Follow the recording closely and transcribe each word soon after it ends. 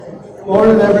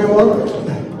Morning, everyone,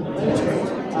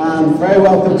 and very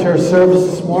welcome to our service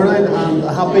this morning, and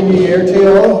a Happy New Year to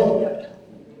you all.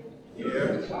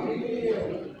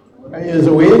 Are you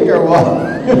awake or what?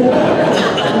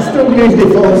 I still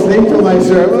usually fall asleep to my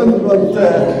sermon, but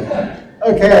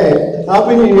okay.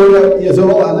 Happy New Year to you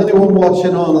all, and anyone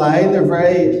watching online, they're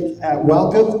very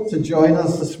welcome to join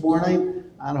us this morning,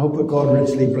 and I hope that God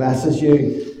richly blesses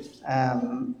you.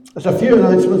 There's a few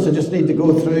announcements I just need to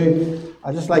go through.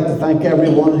 I'd just like to thank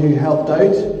everyone who helped out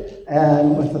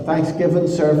with the Thanksgiving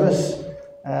service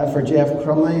for Jeff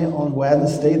Crumley on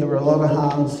Wednesday. There were a lot of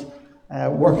hands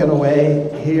working away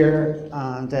here,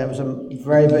 and it was a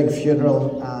very big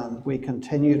funeral, and we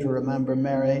continue to remember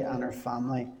Mary and her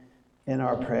family in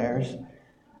our prayers.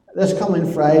 This coming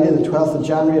Friday, the 12th of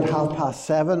January at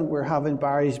 7:30, we're having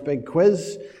Barry's Big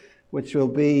Quiz, which will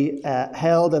be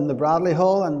held in the Bradley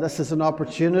Hall, and this is an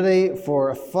opportunity for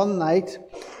a fun night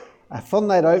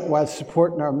out while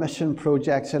supporting our mission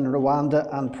projects in Rwanda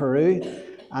and Peru.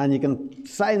 And you can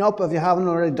sign up if you haven't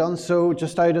already done so,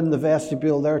 just out in the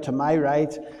vestibule there to my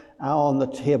right on the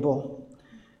table.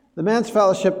 The Men's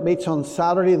Fellowship meets on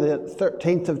Saturday, the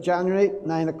 13th of January,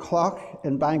 9 o'clock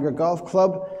in Bangor Golf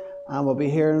Club, and we'll be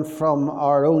hearing from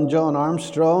our own John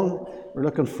Armstrong. We're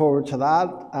looking forward to that,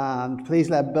 and please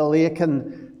let Bill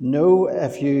Aiken know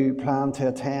if you plan to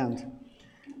attend.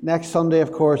 Next Sunday,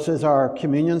 of course, is our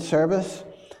communion service,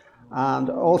 and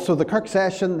also the Kirk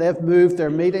session. They've moved their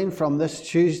meeting from this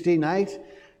Tuesday night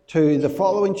to the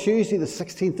following Tuesday, the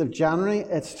 16th of January.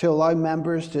 It's to allow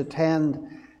members to attend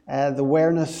the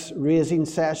awareness raising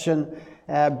session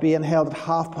being held at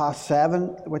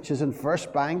 7:30, which is in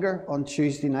First Bangor on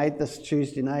Tuesday night, this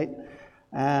Tuesday night,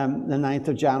 the 9th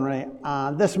of January.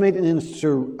 And this meeting is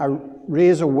to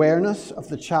raise awareness of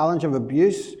the challenge of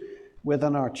abuse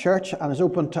within our church, and is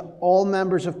open to all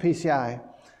members of PCI.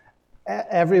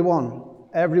 Everyone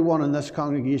in this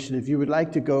congregation. If you would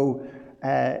like to go,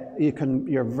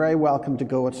 you're very welcome to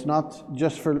go. It's not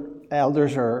just for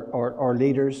elders or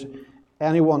leaders.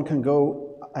 Anyone can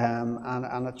go, and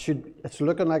it's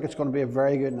looking like it's going to be a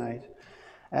very good night.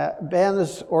 Ben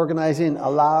is organising a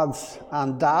lads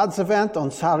and dads event on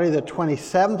Saturday the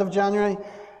 27th of January,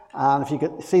 and if you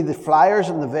could see the flyers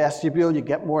in the vestibule, you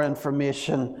get more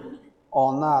information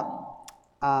on that.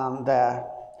 And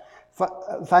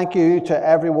thank you to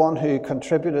everyone who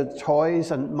contributed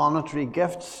toys and monetary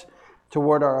gifts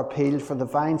toward our appeal for the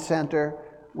Vine Centre.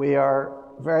 We are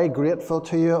very grateful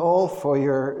to you all for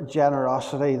your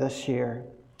generosity this year.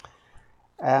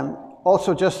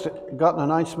 Also just got an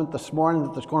announcement this morning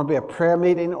that there's going to be a prayer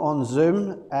meeting on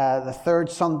Zoom the third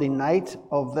Sunday night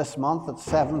of this month at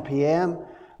 7 p.m.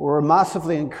 We were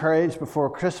massively encouraged before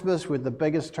Christmas with the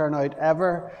biggest turnout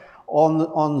ever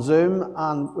on Zoom,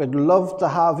 and we'd love to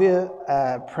have you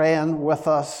praying with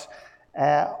us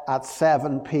at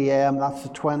 7 p.m. That's the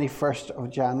 21st of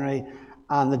January,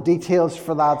 and the details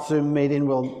for that Zoom meeting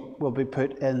will be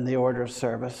put in the order of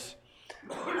service.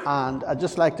 And I'd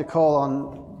just like to call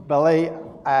on Billy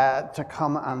to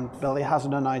come, and Billy has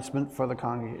an announcement for the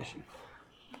congregation.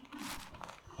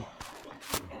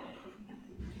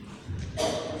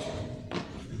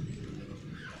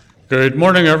 Good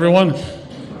morning, everyone.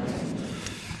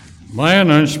 My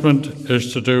announcement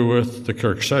is to do with the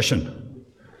Kirk session.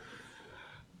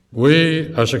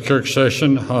 We, as a Kirk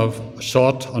session, have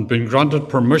sought and been granted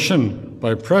permission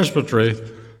by Presbytery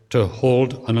to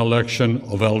hold an election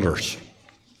of elders.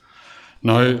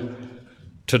 Now,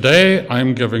 today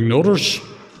I'm giving notice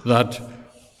that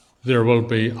there will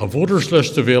be a voters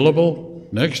list available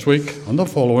next week and the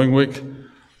following week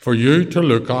for you to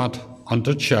look at and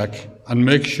to check and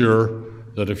make sure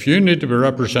that if you need to be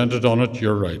represented on it,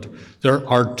 you're right. There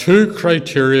are two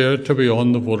criteria to be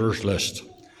on the voters list.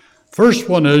 First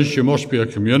one is you must be a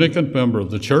communicant member of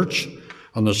the church,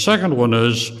 and the second one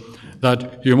is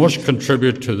that you must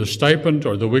contribute to the stipend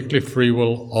or the weekly free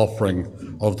will offering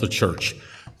of the church.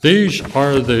 These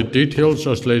are the details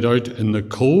as laid out in the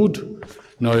code.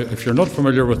 Now, if you're not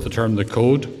familiar with the term the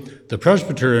code, the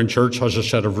Presbyterian Church has a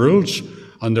set of rules,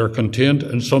 and they're contained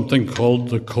in something called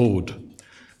the Code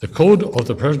of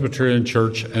the Presbyterian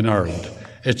Church in Ireland.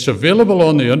 It's available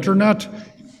on the internet.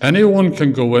 Anyone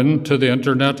can go into the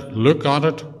internet, look at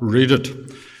it, read it.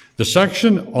 The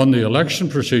section on the election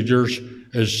procedures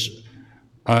is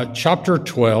Chapter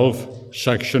 12,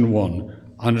 Section 1,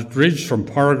 and it reads from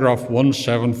paragraph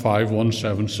 175,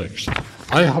 176.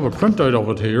 I have a printout of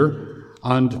it here,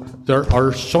 and there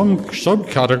are some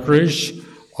subcategories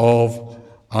of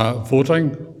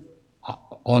voting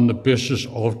on the basis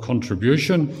of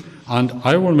contribution, and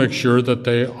I will make sure that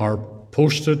they are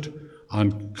posted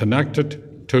and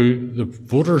connected to the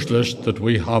voters list that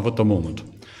we have at the moment.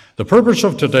 The purpose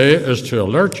of today is to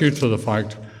alert you to the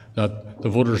fact that the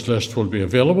voters list will be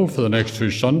available for the next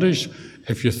 2 Sundays.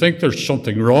 If you think there's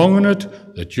something wrong in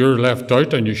it, that you're left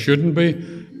out and you shouldn't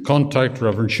be, contact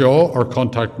Reverend Shaw or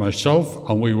contact myself,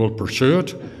 and we will pursue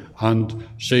it and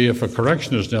see if a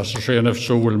correction is necessary, and if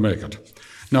so, we'll make it.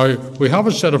 Now, we have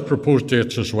a set of proposed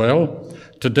dates as well.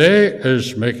 Today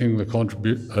is making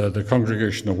the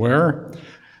congregation aware.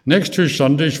 Next 2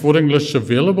 Sundays, voting lists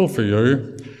available for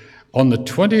you. On the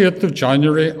 28th of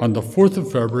January and the 4th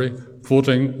of February,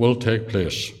 voting will take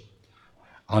place.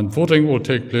 And voting will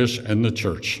take place in the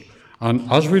church.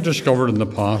 And as we discovered in the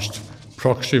past,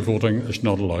 proxy voting is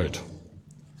not allowed.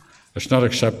 It's not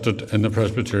accepted in the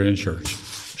Presbyterian Church.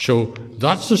 So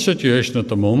that's the situation at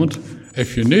the moment.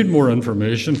 If you need more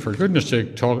information, for goodness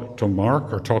sake, talk to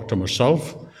Mark or talk to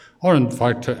myself, or in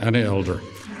fact to any elder.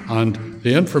 And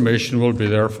the information will be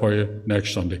there for you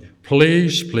next Sunday.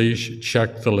 Please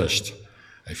check the list.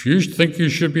 If you think you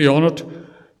should be on it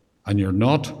and you're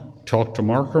not, talk to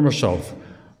Mark or myself,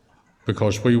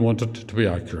 because we want it to be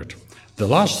accurate. The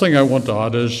last thing I want to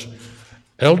add is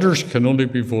elders can only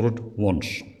be voted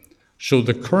once. So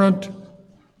the current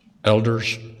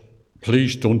elders,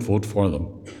 please don't vote for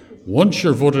them. Once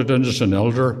you're voted in as an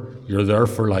elder, you're there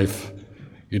for life.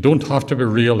 You don't have to be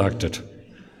re-elected.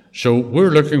 So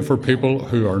we're looking for people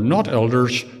who are not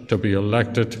elders to be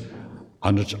elected,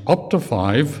 and it's up to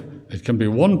 5. It can be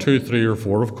 1, 2, 3, or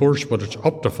 4, of course, but it's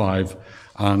up to 5,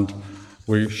 and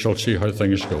we shall see how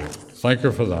things go. Thank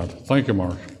you for that. Thank you,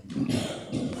 Mark.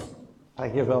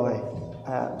 Thank you, Billy.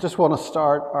 Just want to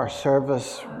start our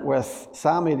service with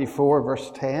Psalm 84,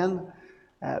 verse 10.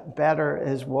 Better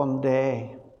is one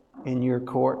day in your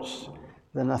courts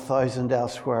than 1,000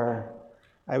 elsewhere.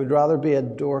 I would rather be a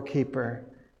doorkeeper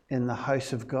in the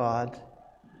house of God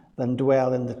than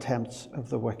dwell in the tents of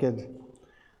the wicked.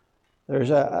 There's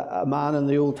a man in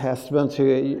the Old Testament who,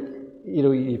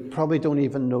 you probably don't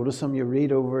even notice him. You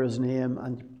read over his name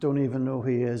and you don't even know who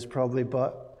he is probably,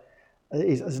 but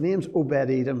his name's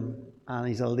Obed-Edom, and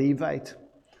he's a Levite.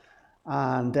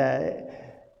 And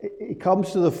he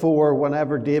comes to the fore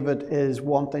whenever David is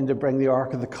wanting to bring the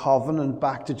Ark of the Covenant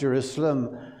back to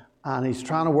Jerusalem, and he's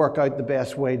trying to work out the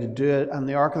best way to do it. And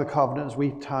the Ark of the Covenant is a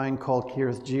wee town called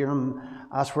Kiriath Jearim.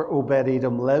 That's where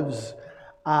Obed-Edom lives.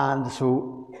 And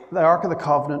so the Ark of the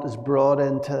Covenant is brought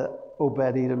into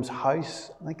Obed-Edom's house.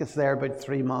 I think it's there about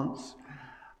 3 months.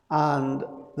 And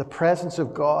the presence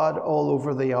of God all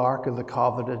over the Ark of the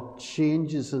Covenant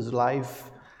changes his life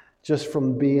just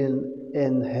from being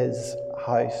in his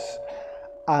house.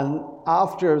 And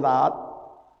after that,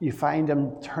 you find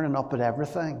him turning up at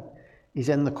everything. He's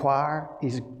in the choir,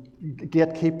 he's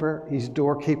gatekeeper, he's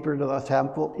doorkeeper to the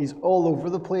temple, he's all over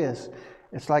the place.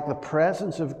 It's like the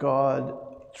presence of God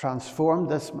transformed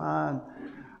this man,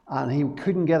 and he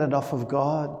couldn't get enough of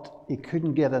God. He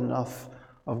couldn't get enough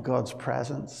of God's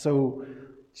presence. So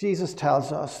Jesus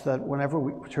tells us that whenever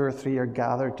 2 or 3 are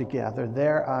gathered together,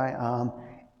 there I am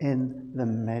in the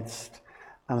midst.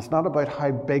 And it's not about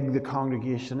how big the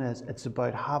congregation is, it's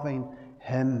about having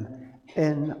him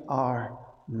in our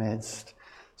midst.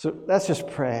 So let's just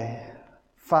pray.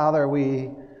 Father,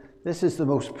 this is the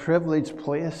most privileged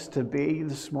place to be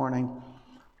this morning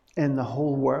in the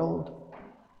whole world.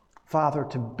 Father,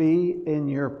 to be in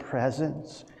your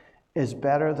presence is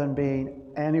better than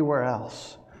being anywhere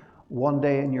else. One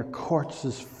day in your courts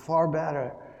is far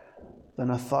better than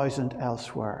 1,000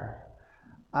 elsewhere.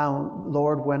 And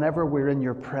Lord, whenever we're in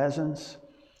your presence,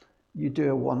 you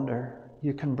do a wonder.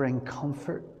 You can bring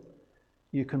comfort.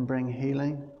 You can bring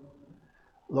healing.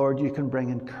 Lord, you can bring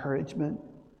encouragement.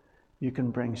 You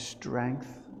can bring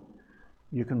strength.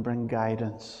 You can bring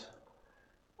guidance.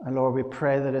 And Lord, we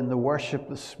pray that in the worship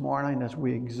this morning, as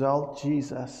we exalt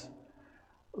Jesus,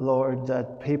 Lord,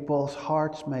 that people's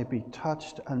hearts may be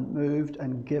touched and moved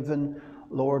and given,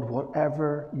 Lord,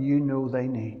 whatever you know they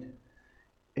need.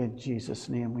 In Jesus'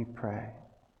 name we pray.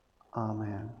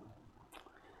 Amen.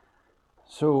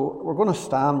 So we're going to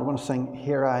stand, we're going to sing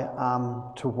Here I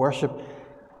Am to worship.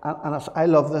 And I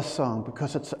love this song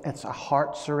because it's a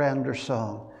heart surrender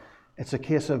song. It's a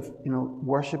case of,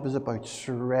 worship is about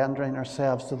surrendering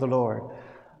ourselves to the Lord.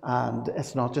 And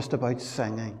it's not just about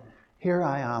singing. Here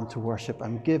I am to worship.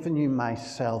 I'm giving you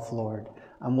myself, Lord.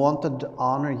 I'm wanting to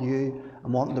honor you.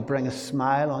 I'm wanting to bring a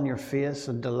smile on your face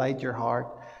and delight your heart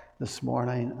this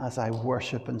morning as I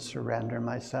worship and surrender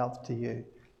myself to you.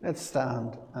 Let's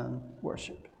stand and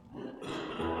worship.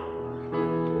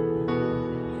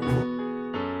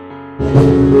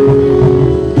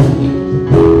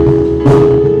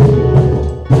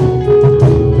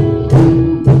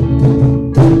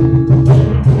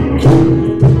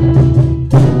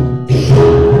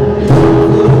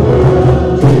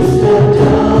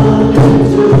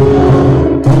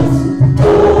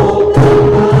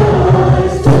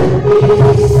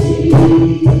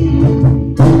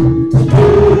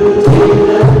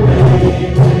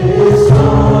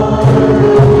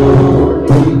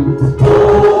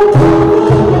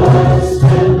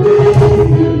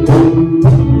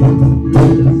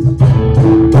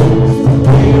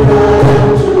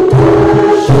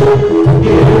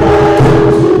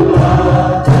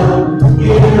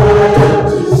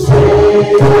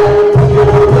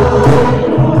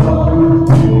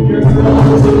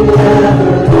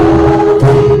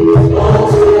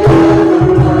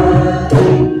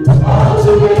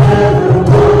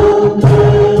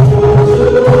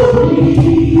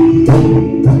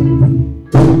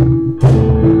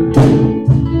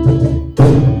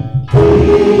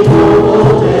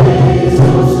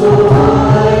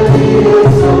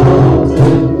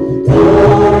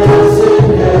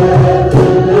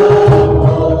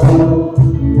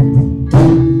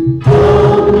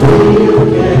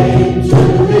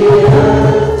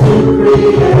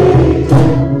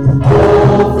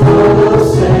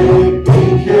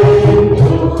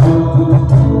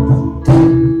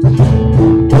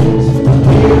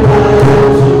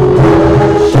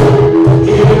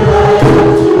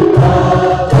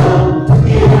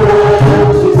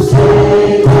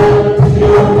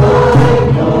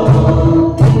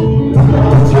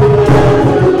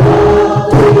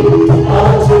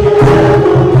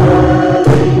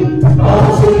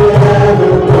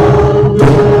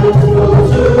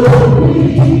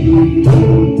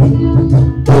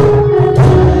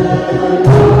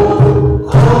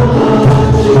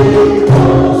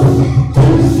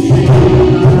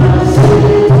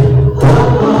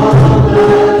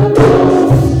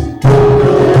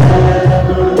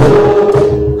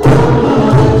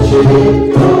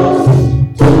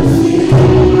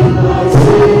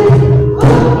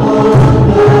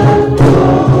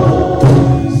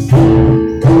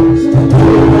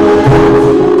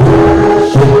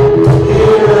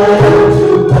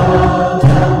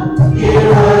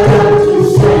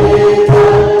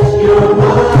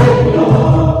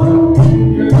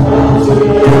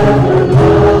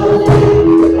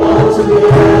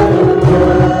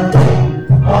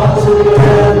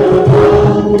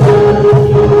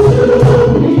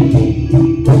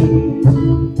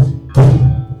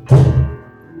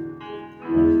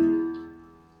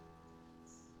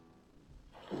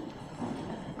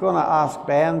 ask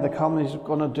Ben to come. He's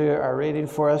going to do a reading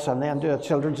for us and then do a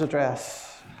children's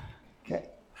address. Okay.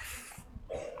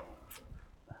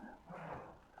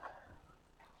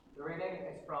 The reading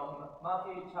is from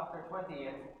Matthew chapter 28,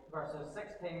 verses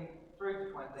 16 through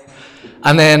to 20.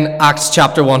 And then Acts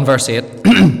chapter 1, verse 8.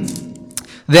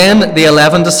 Then the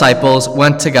 11 disciples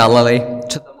went to Galilee,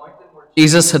 to the mountain where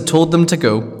Jesus had told them to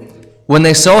go. When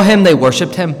they saw him, they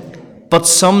worshipped him, but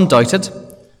some doubted.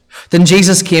 Then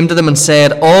Jesus came to them and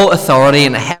said, All authority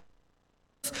in heaven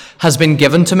and earth has been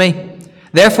given to me.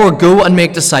 Therefore go and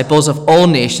make disciples of all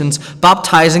nations,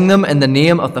 baptizing them in the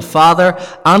name of the Father,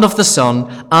 and of the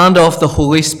Son, and of the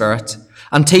Holy Spirit,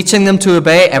 and teaching them to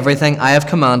obey everything I have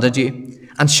commanded you.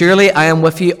 And surely I am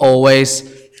with you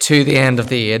always to the end of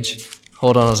the age.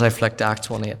 Hold on as I flick to Acts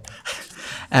 1:8.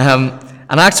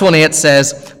 And Acts 1:8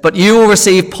 says, But you will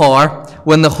receive power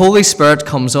when the Holy Spirit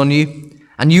comes on you,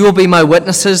 and you will be my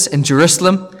witnesses in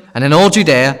Jerusalem, and in all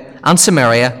Judea and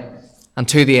Samaria, and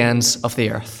to the ends of the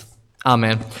earth.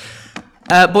 Amen.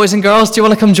 Boys and girls, do you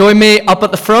want to come join me up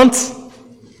at the front?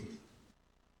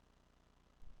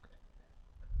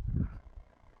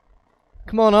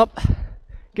 Come on up.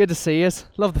 Good to see you.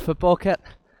 Love the football kit.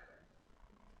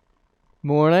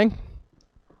 Morning.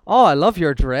 Oh, I love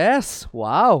your dress.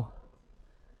 Wow.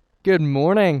 Good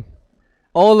morning.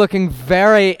 All looking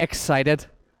very excited.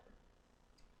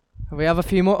 We have a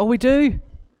few more. Oh, we do.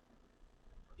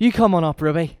 You come on up,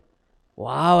 Ruby.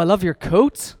 Wow, I love your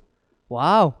coat.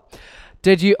 Wow.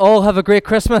 Did you all have a great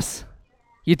Christmas?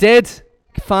 You did?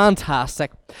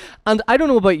 Fantastic. And I don't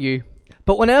know about you,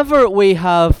 but whenever we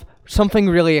have something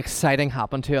really exciting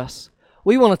happen to us,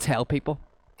 we want to tell people.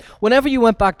 Whenever you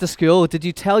went back to school, did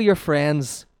you tell your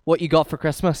friends what you got for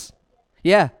Christmas?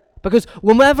 Yeah, because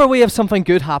whenever we have something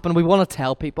good happen, we want to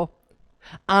tell people.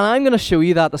 And I'm going to show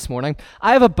you that this morning.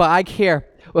 I have a bag here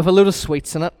with a load of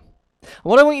sweets in it. And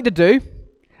what I want you to do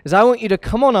is I want you to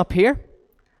come on up here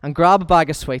and grab a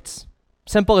bag of sweets.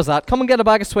 Simple as that. Come and get a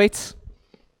bag of sweets.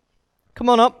 Come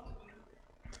on up.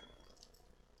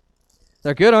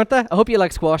 They're good, aren't they? I hope you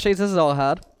like squashies. This is all I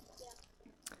had.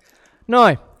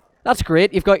 Now, that's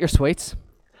great. You've got your sweets.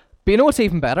 But you know what's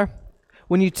even better?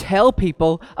 When you tell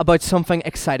people about something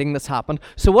exciting that's happened.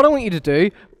 So what I want you to do,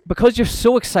 because you're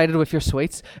so excited with your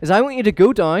sweets, is I want you to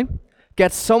go down,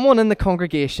 get someone in the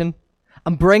congregation,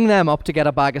 and bring them up to get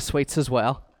a bag of sweets as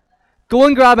well. Go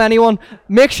and grab anyone.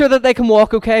 Make sure that they can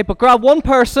walk okay, but grab one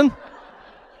person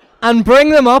and bring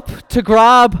them up to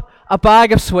grab a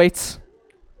bag of sweets.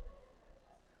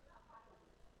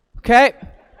 Okay,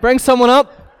 bring someone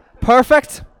up.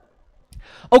 Perfect.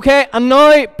 Okay, and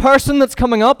now, person that's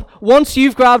coming up, once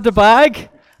you've grabbed a bag,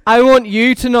 I want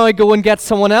you to now go and get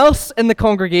someone else in the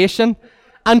congregation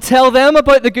and tell them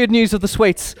about the good news of the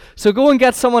sweets. So go and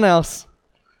get someone else.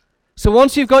 So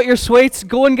once you've got your sweets,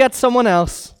 go and get someone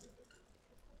else.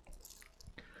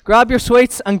 Grab your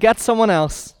sweets and get someone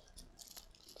else.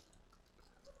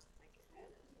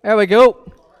 There we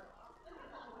go.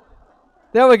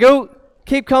 There we go.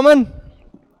 Keep coming.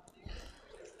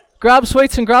 Grab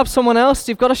sweets and grab someone else.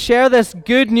 You've got to share this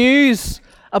good news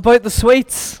about the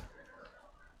sweets.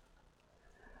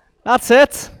 That's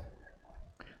it.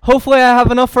 Hopefully I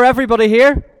have enough for everybody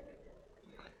here.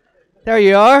 There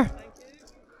you are.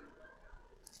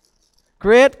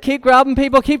 Great. Keep grabbing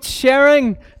people. Keep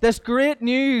sharing this great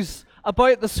news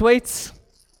about the sweets.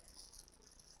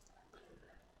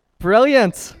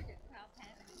 Brilliant.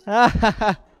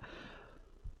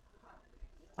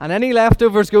 And any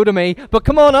leftovers go to me. But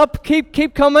come on up.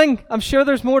 Keep coming. I'm sure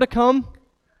there's more to come.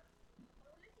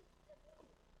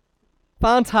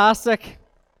 Fantastic.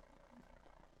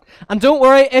 And don't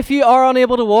worry, if you are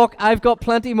unable to walk, I've got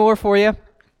plenty more for you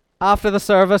after the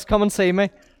service. Come and see me.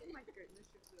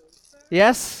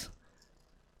 Yes.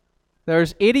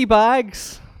 There's 80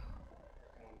 bags.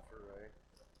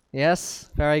 Yes,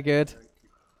 very good.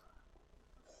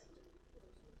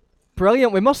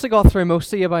 Brilliant. We must have got through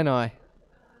most of you by now.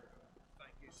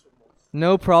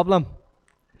 No problem.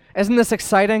 Isn't this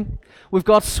exciting? We've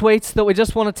got sweets that we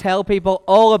just want to tell people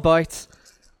all about.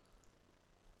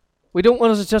 We don't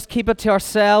want to just keep it to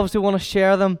ourselves. We want to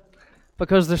share them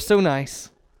because they're so nice.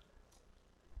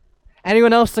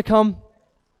 Anyone else to come?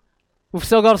 We've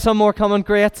still got some more coming.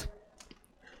 Great.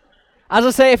 As I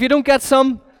say, if you don't get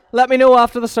some, let me know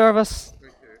after the service.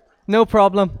 No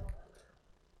problem.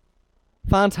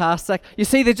 Fantastic. You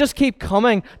see, they just keep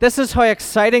coming. This is how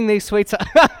exciting these sweets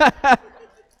are.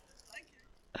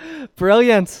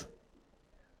 Brilliant.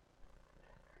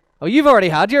 Oh, you've already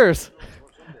had yours.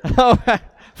 Oh,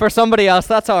 for somebody else,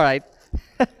 that's all right.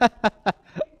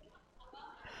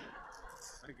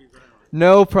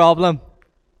 No problem.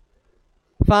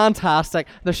 Fantastic.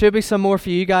 There should be some more for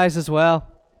you guys as well.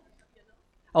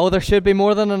 Oh, there should be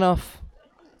more than enough.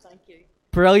 Thank you.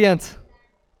 Brilliant.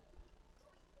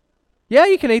 Yeah,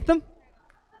 you can eat them.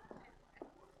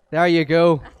 There you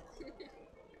go.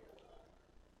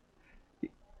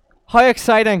 How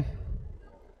exciting.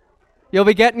 You'll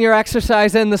be getting your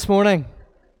exercise in this morning.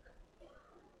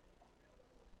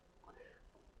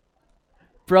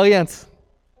 Brilliant.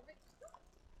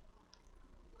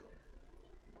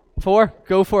 4,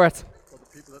 go for it.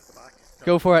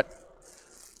 Go for it.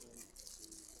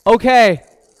 Okay.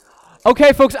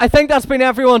 Okay, folks, I think that's been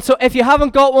everyone. So if you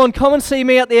haven't got one, come and see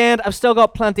me at the end. I've still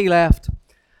got plenty left.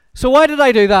 So why did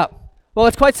I do that? Well,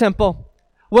 it's quite simple.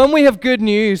 When we have good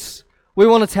news, we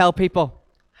want to tell people.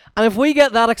 And if we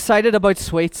get that excited about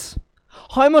sweets,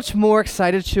 how much more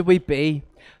excited should we be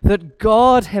that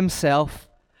God himself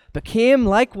became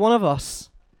like one of us,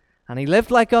 and he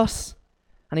lived like us,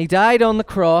 and he died on the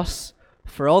cross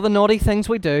for all the naughty things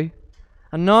we do,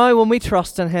 and now when we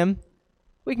trust in him,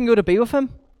 we can go to be with him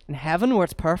in heaven where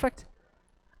it's perfect.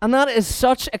 And that is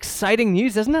such exciting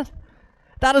news, isn't it?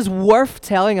 That is worth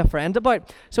telling a friend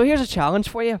about. So here's a challenge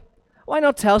for you. Why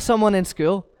not tell someone in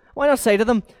school? Why not say to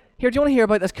them, here, do you want to hear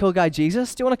about this cool guy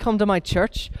Jesus? Do you want to come to my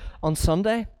church on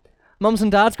Sunday? Mums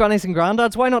and dads, grannies and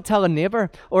granddads, why not tell a neighbour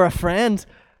or a friend?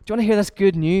 Do you want to hear this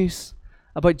good news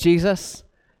about Jesus?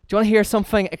 Do you want to hear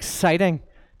something exciting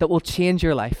that will change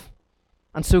your life?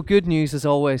 And so good news is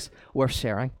always worth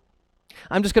sharing.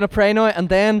 I'm just going to pray now, and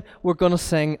then we're going to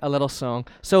sing a little song.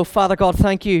 So, Father God,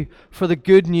 thank you for the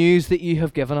good news that you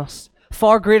have given us.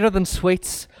 Far greater than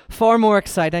sweets, far more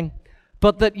exciting,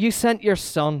 but that you sent your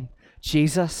Son,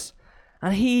 Jesus,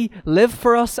 and he lived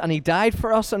for us, and he died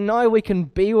for us, and now we can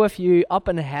be with you up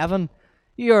in heaven.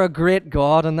 You are a great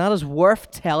God, and that is worth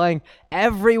telling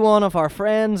every one of our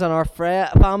friends and our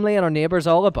family and our neighbours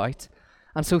all about.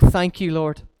 And so thank you,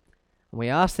 Lord. And we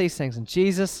ask these things in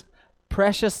Jesus'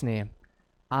 precious name.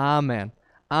 Amen.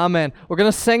 Amen. We're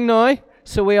going to sing now,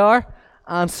 so we are.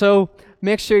 And so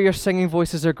make sure your singing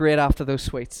voices are great after those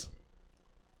sweets.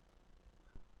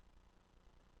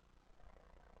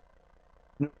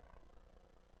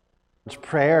 It's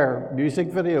prayer music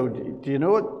video. Do you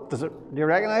know it? Do you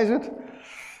recognize it?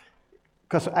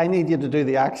 Because I need you to do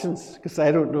the actions, because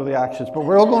I don't know the actions. But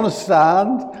we're all going to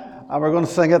stand and we're going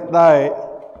to sing it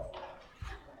now.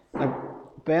 Now,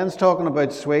 Ben's talking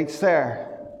about sweets there,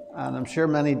 and I'm sure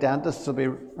many dentists will be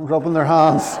rubbing their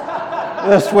hands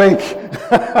this week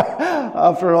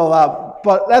after all that.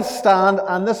 But let's stand,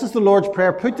 and this is the Lord's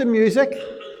Prayer. Put the music,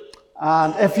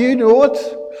 and if you know it,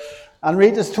 and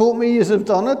Rita's told me you have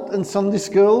done it in Sunday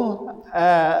school,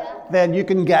 then you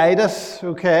can guide us,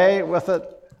 okay, with it.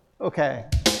 Okay.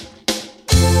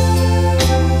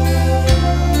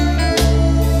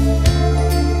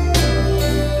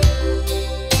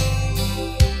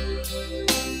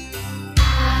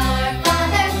 Our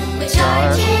Father, which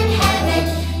art in heaven,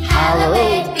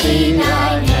 hallowed be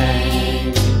thy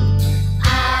name.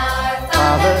 Our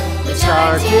Father, which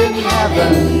art in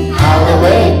heaven,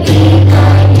 hallowed be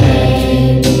thy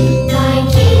name. Thy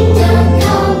kingdom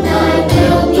come, thy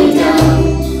will be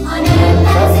done, on earth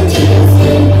as it is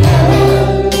in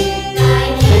heaven. Thy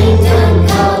kingdom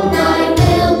come, thy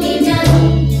will be done,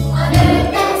 on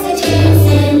earth as it is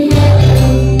in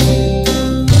heaven.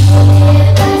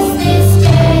 Give us this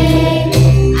day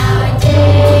our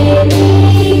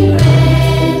daily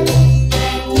bread,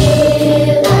 and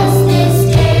give us this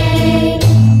day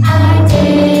our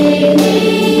daily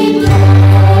bread.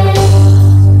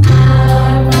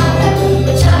 Our Father,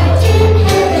 which art in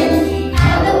heaven,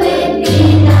 hallowed be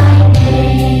thy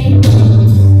name.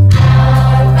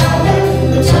 Our Father,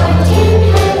 which art in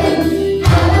heaven,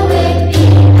 hallowed be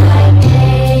thy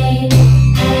name.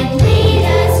 And lead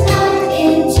us not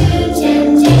into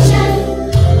temptation,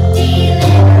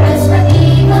 deliver us from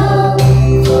evil.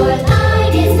 For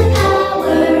thine is the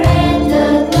power and the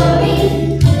glory,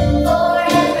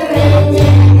 forever and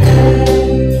ever.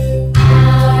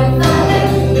 Our Father,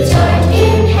 which art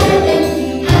in heaven,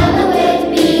 hallowed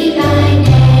be thy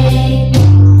name.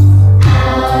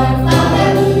 Our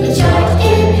Father, which art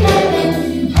in heaven,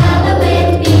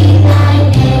 hallowed be thy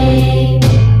name.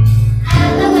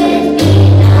 Hallowed be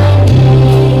thy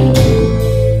name.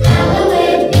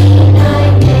 Hallowed be thy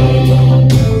name.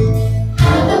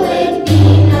 Hallowed be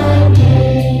thy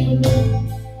name.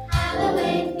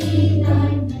 Hallowed be thy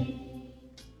name.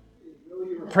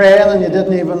 Praying and you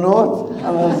didn't even know it.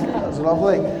 And that's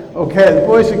lovely. Okay, the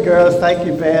boys and girls, thank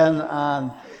you, Ben.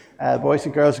 And the boys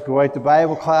and girls go out to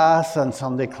Bible class and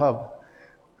Sunday club.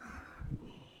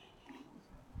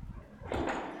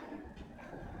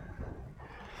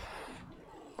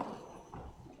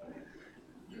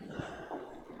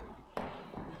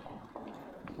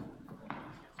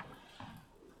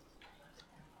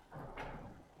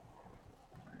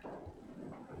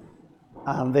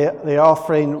 and the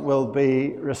offering will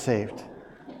be received.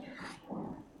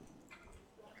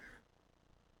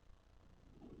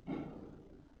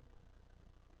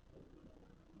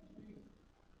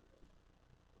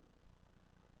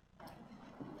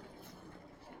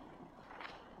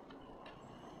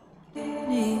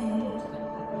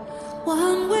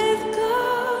 One with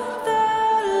God the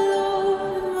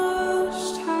Lord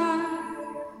Most High.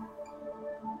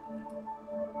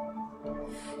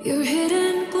 Your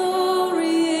hidden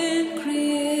glory in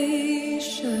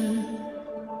creation,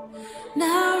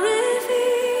 now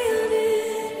revealed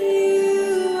in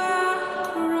you, our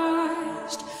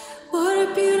Christ. What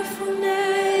a beautiful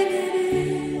name it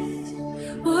is.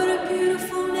 What a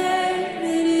beautiful name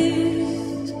it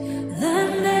is. The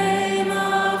name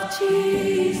of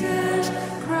Jesus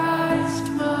Christ,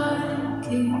 my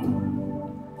King.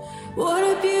 What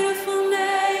a beautiful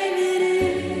name it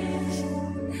is.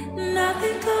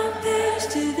 Nothing compares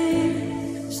to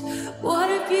this. What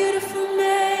a beautiful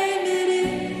name it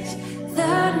is.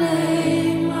 The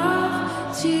name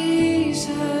of Jesus.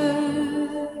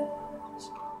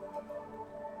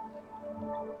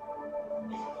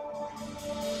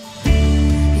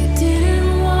 You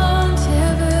didn't want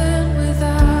heaven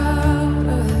without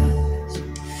us.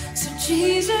 So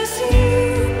Jesus,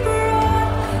 you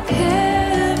brought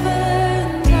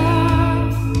heaven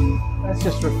down. Let's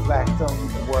just reflect on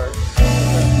the words.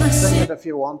 Sing it if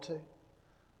you want to.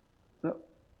 No,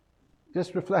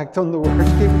 just reflect on the words.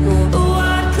 Keep it going.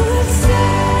 What could separate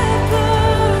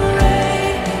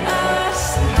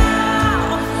us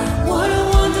now? What a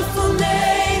wonderful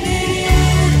name it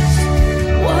is.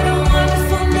 What a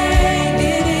wonderful name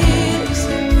it is.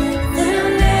 The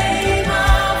name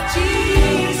of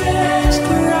Jesus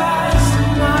Christ,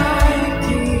 my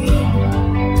King.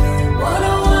 What a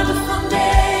wonderful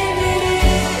name it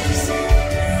is.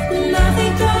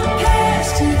 Nothing compares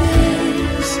to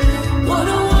this. What a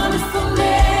wonderful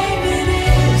name it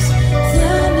is.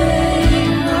 The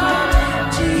name of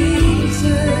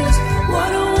Jesus.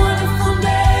 What a wonderful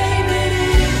name it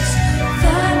is.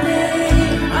 The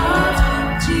name of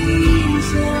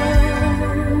Jesus.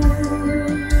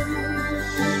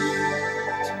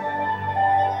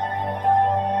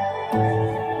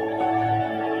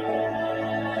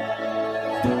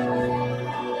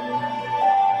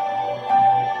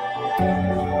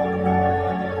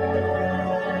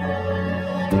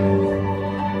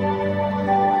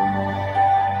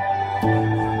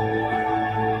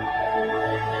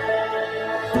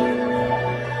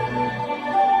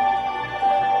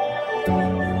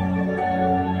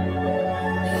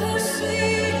 How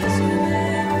sweet is your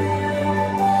name.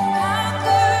 How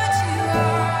good you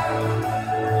are.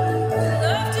 We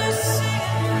love to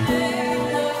sing your name,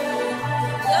 Lord.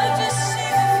 Love to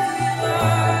sing who you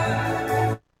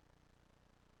are.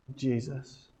 Jesus,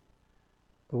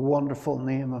 the wonderful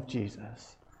name of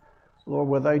Jesus. Lord,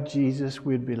 without Jesus,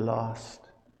 we'd be lost.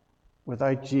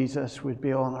 Without Jesus, we'd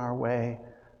be on our way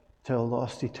to a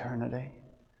lost eternity.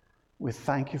 We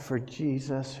thank you for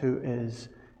Jesus, who is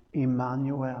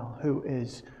Emmanuel, who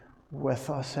is with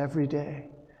us every day,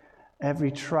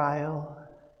 every trial,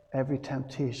 every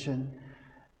temptation,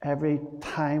 every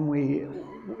time we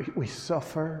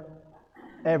suffer,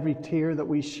 every tear that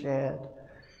we shed.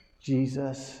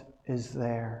 Jesus is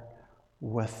there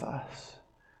with us.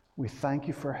 We thank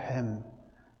you for him.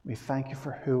 We thank you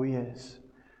for who he is.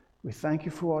 We thank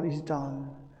you for what he's done.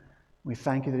 We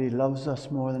thank you that he loves us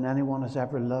more than anyone has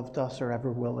ever loved us or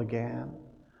ever will again.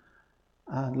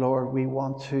 And Lord, we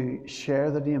want to share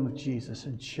the name of Jesus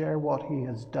and share what he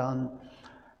has done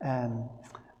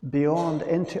beyond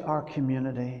into our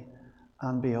community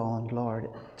and beyond, Lord,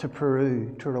 to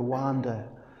Peru, to Rwanda,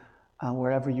 and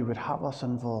wherever you would have us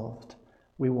involved.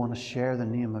 We want to share the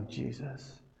name of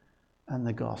Jesus and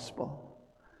the gospel.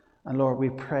 And Lord, we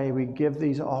pray, we give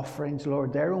these offerings,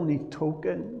 Lord, they're only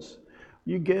tokens.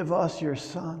 You give us your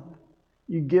Son.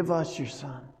 You give us your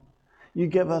Son. You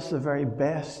give us the very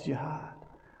best you had.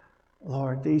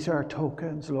 Lord, these are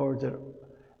tokens, Lord, that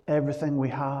everything we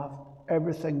have,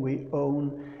 everything we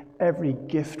own, every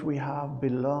gift we have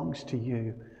belongs to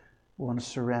you. We want to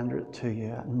surrender it to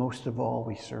you. And most of all,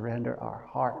 we surrender our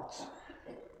hearts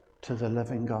to the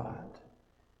living God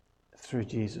through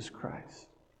Jesus Christ.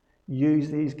 Use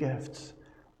these gifts,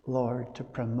 Lord, to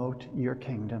promote your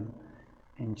kingdom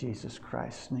in Jesus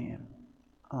Christ's name.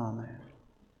 Amen.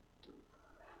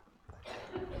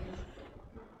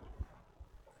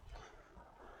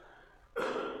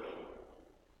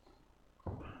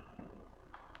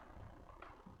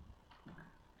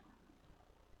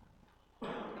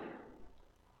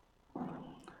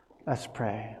 Let's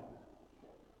pray.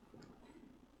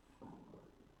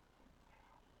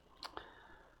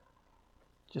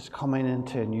 just coming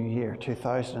into a new year,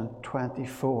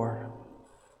 2024.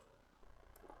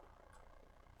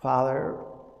 Father,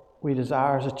 we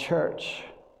desire as a church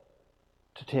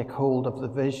to take hold of the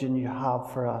vision you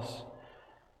have for us.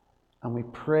 And we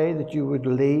pray that you would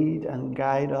lead and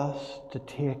guide us to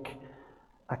take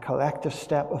a collective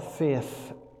step of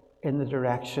faith in the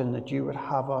direction that you would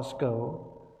have us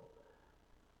go.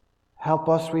 Help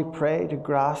us, we pray, to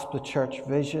grasp the church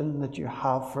vision that you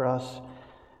have for us.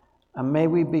 And may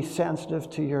we be sensitive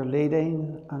to your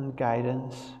leading and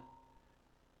guidance.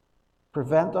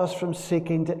 Prevent us from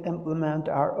seeking to implement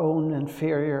our own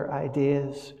inferior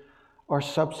ideas or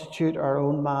substitute our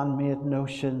own man-made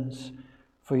notions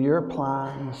for your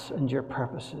plans and your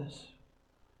purposes.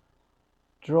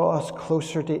 Draw us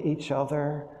closer to each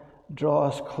other. Draw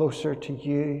us closer to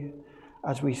you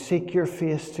as we seek your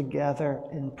face together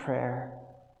in prayer.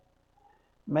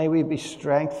 May we be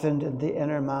strengthened in the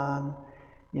inner man,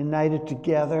 united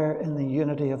together in the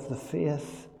unity of the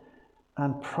faith,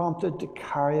 and prompted to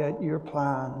carry out your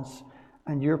plans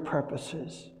and your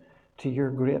purposes to your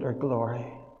greater glory.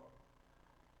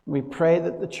 We pray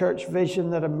that the church vision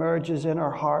that emerges in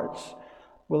our hearts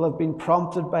will have been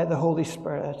prompted by the Holy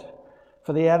Spirit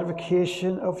for the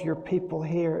edification of your people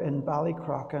here in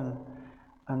Ballycrochan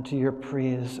and to your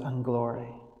praise and glory.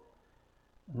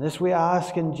 And this we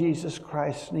ask in Jesus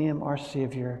Christ's name, our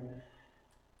Saviour.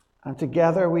 And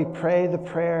together we pray the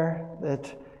prayer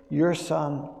that your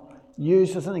Son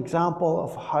used as an example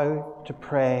of how to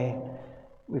pray.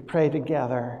 We pray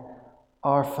together,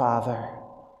 Our Father,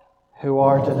 who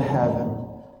art in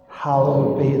heaven,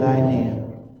 hallowed be thy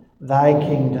name. Thy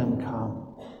kingdom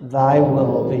come, thy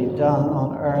will be done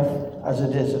on earth as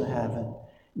it is in heaven.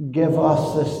 Give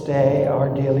us this day our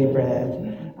daily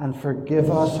bread, and forgive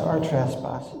us our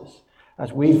trespasses,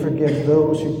 as we forgive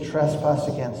those who trespass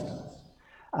against us.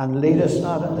 And lead us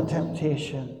not into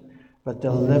temptation, but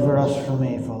deliver us from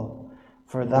evil.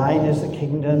 For thine is the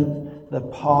kingdom, the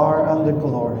power, and the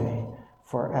glory,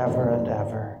 forever and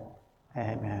ever.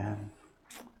 Amen.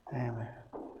 Amen.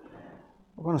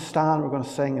 We're going to stand, we're going to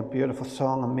sing a beautiful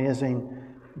song, Amazing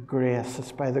Grace.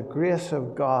 It's by the grace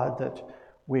of God that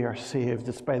we are saved.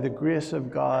 It's by the grace of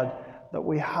God that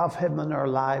we have him in our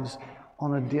lives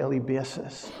on a daily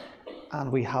basis.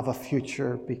 And we have a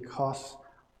future because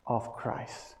of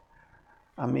Christ.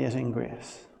 Amazing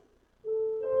Grace.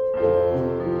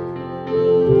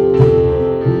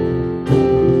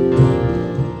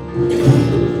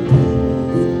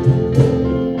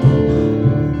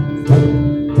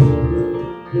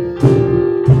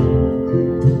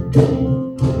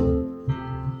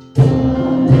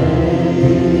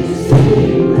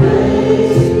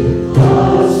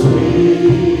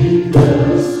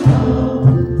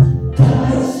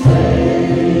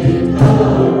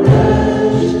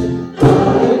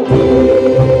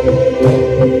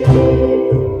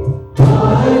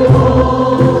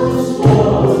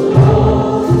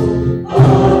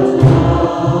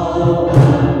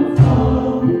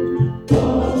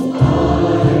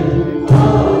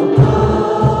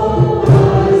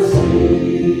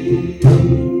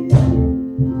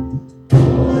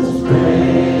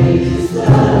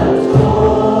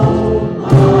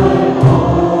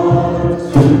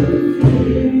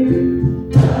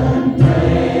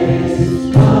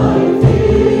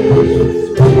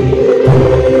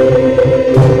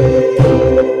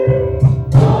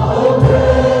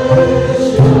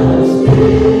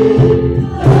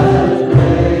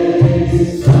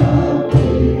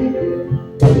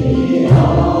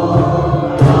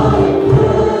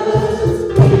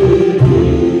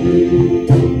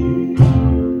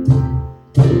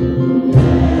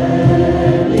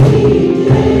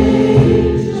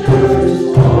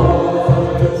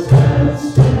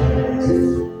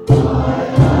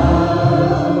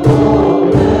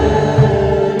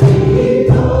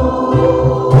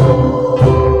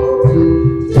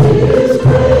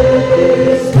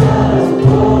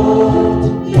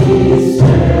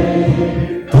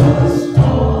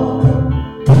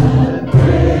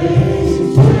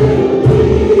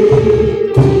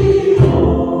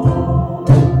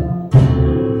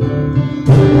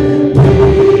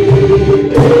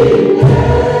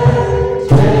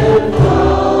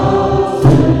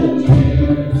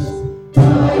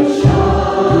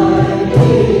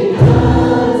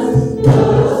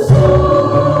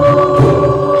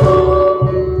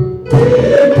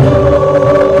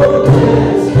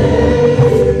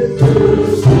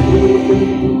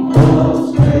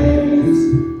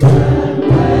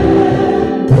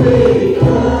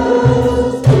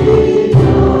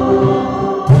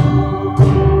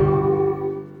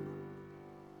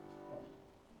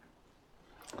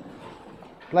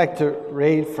 I'd like to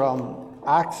read from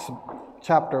Acts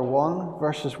chapter 1,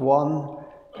 verses 1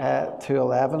 to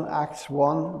 11. Acts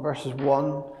 1, verses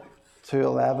 1 to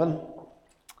 11.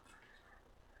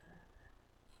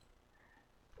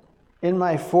 In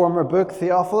my former book,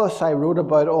 Theophilus, I wrote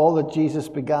about all that Jesus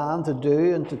began to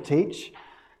do and to teach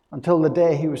until the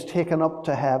day he was taken up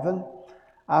to heaven,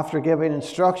 after giving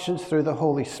instructions through the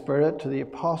Holy Spirit to the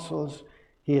apostles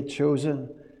he had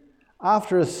chosen.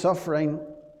 After his suffering,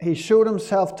 he showed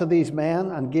himself to these men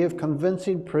and gave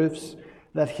convincing proofs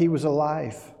that he was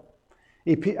alive.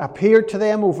 He appeared to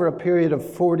them over a period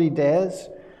of 40 days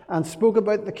and spoke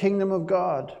about the kingdom of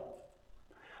God.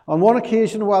 On one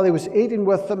occasion, while he was eating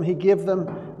with them, he gave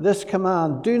them this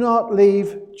command: do not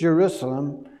leave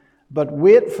Jerusalem, but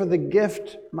wait for the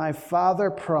gift my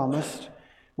Father promised,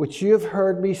 which you have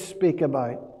heard me speak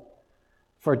about.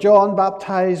 For John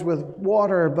baptized with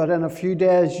water, but in a few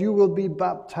days you will be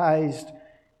baptized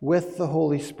with the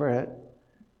Holy Spirit.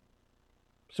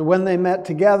 So when they met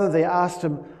together, they asked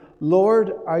him,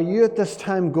 Lord, are you at this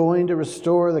time going to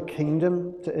restore the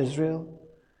kingdom to Israel?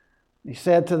 He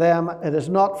said to them, it is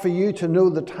not for you to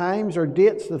know the times or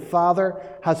dates the Father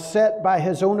has set by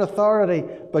his own authority,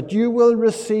 but you will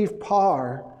receive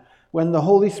power when the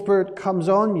Holy Spirit comes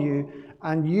on you,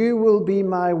 and you will be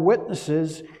my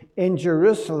witnesses in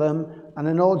Jerusalem and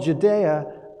in all Judea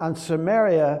and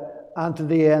Samaria and to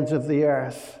the ends of the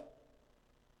earth.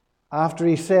 After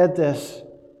he said this,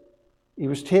 he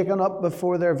was taken up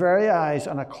before their very eyes,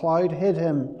 and a cloud hid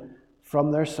him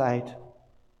from their sight.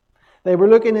 They were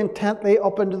looking intently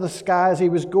up into the sky as he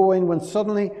was going, when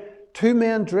suddenly 2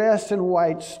 men dressed in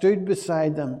white stood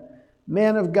beside them.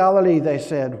 Men of Galilee, they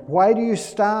said, why do you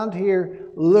stand here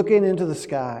looking into the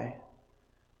sky?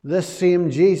 This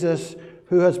same Jesus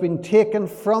who has been taken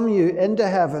from you into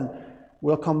heaven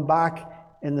will come back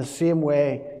in the same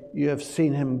way you have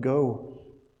seen him go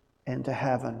into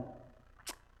heaven.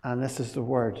 And this is the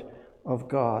word of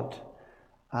God.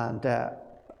 And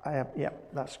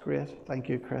that's great. Thank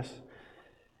you, Chris.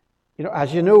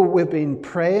 As you know, we've been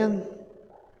praying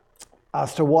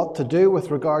as to what to do with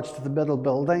regards to the middle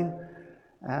building,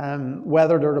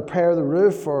 whether to repair the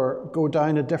roof or go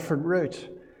down a different route.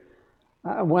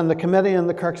 When the committee in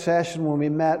the Kirk session, when we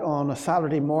met on a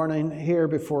Saturday morning here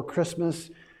before Christmas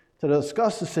to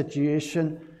discuss the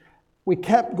situation, we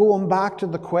kept going back to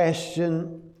the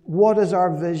question, what is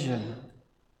our vision?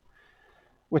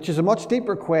 Which is a much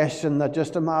deeper question than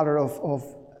just a matter of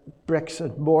bricks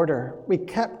and mortar. We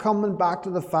kept coming back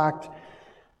to the fact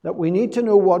that we need to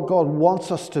know what God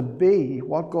wants us to be,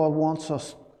 what God wants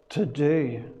us to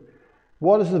do.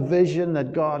 What is the vision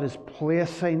that God is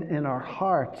placing in our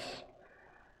hearts?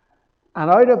 And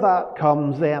out of that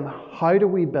comes then, how do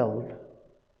we build?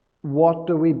 What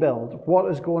do we build?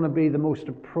 What is going to be the most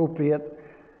appropriate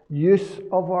use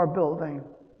of our building?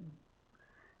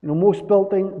 Most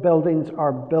buildings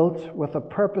are built with a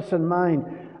purpose in mind.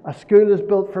 A school is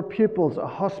built for pupils. A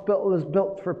hospital is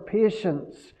built for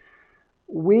patients.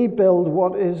 We build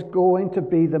what is going to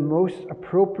be the most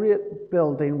appropriate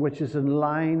building, which is in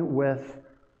line with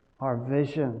our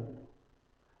vision.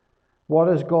 What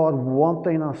is God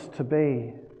wanting us to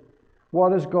be?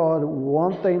 What is God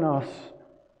wanting us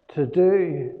to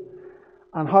do?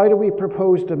 And how do we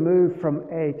propose to move from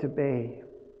A to B?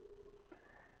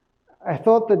 I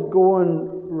thought that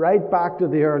going right back to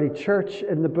the early church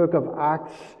in the book of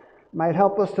Acts might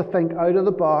help us to think out of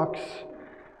the box,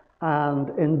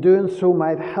 and in doing so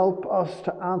might help us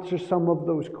to answer some of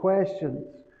those questions.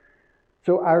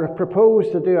 So I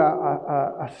propose to do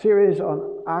a series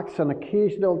on Acts and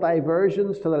occasional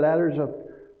diversions to the letters of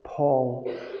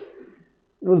Paul.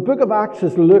 The book of Acts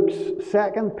is Luke's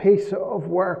second piece of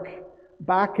work.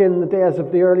 Back in the days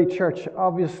of the early church,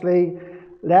 obviously,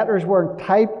 letters weren't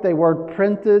typed, they weren't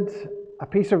printed. A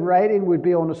piece of writing would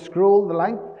be on a scroll.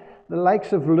 The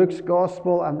likes of Luke's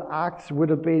Gospel and Acts would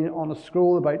have been on a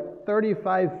scroll about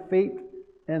 35 feet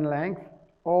in length,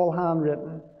 all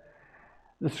handwritten.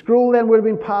 The scroll then would have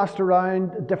been passed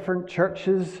around different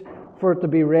churches for it to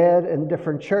be read in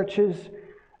different churches.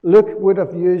 Luke would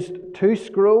have used 2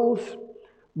 scrolls,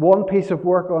 one piece of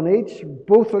work on each.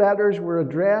 Both letters were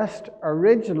addressed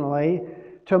originally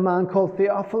to a man called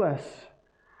Theophilus.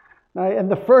 Now, in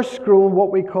the first scroll,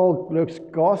 what we call Luke's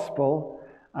Gospel,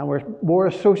 and we're more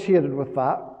associated with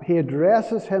that, he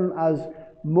addresses him as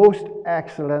Most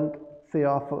Excellent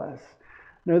Theophilus.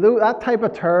 Now, that type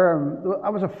of term,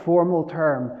 that was a formal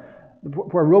term,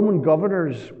 where Roman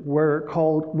governors were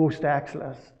called Most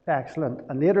Excellent.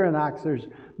 And later in Acts, there's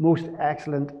Most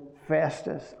Excellent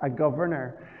Festus, a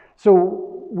governor.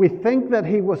 So we think that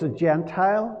he was a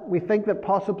Gentile. We think that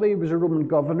possibly he was a Roman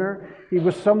governor. He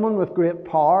was someone with great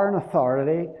power and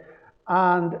authority.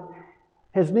 And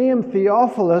his name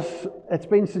Theophilus, it's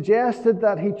been suggested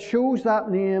that he chose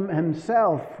that name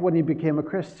himself when he became a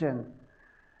Christian.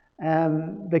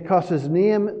 Because his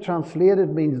name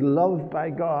translated means loved by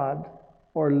God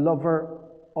or lover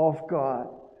of God.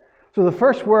 So the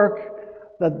first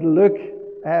work that Luke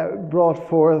brought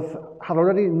forth had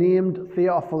already named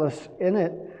Theophilus in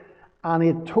it. And he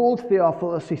had told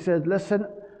Theophilus, he said, listen,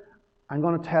 I'm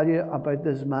going to tell you about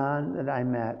this man that I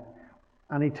met.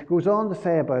 And he goes on to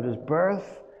say about his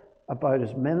birth, about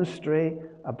his ministry,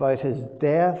 about his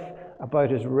death, about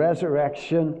his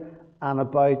resurrection, and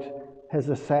about his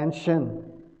ascension.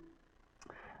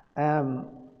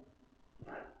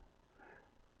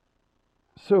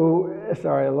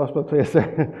 Sorry, I lost my place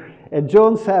there. In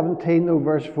John 17, though,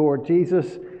 verse 4,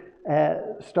 Jesus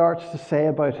starts to say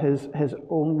about his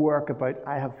own work, about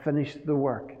I have finished the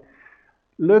work.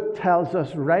 Luke tells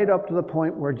us right up to the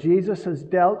point where Jesus has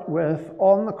dealt with,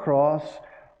 on the cross,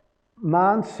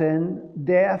 man's sin,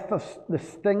 death, the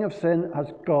sting of sin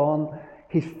has gone.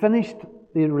 He's finished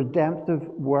the redemptive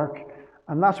work.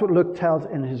 And that's what Luke tells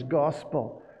in his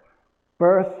gospel.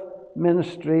 Birth,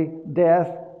 ministry,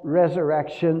 death,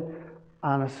 resurrection,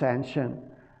 and ascension.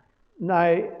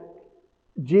 Now,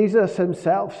 Jesus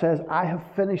himself says, I have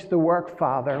finished the work,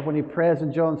 Father, when he prays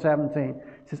in John 17.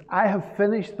 He says, I have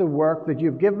finished the work that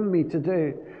you've given me to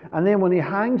do. And then when he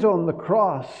hangs on the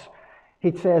cross,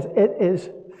 he says, it is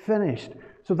finished.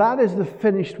 So that is the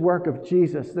finished work of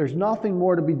Jesus. There's nothing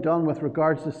more to be done with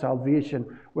regards to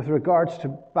salvation, with regards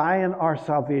to buying our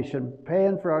salvation,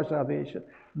 paying for our salvation.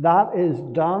 That is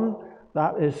done,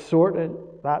 that is sorted,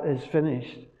 that is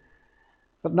finished.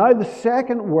 But now the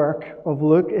second work of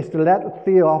Luke is to let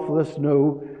Theophilus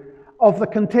know of the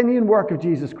continuing work of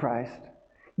Jesus Christ.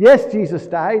 Yes, Jesus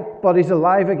died, but he's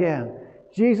alive again.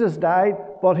 Jesus died,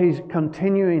 but he's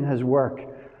continuing his work.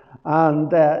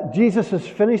 And Jesus has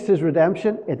finished his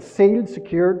redemption. It's sealed,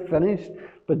 secured, finished.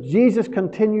 But Jesus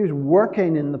continues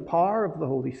working in the power of the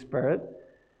Holy Spirit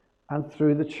and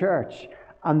through the church.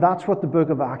 And that's what the book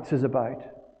of Acts is about.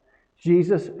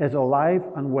 Jesus is alive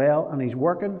and well, and he's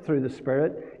working through the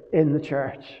Spirit in the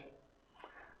church.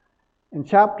 In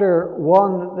chapter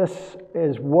 1, this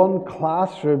is one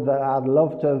classroom that I'd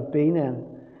love to have been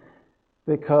in,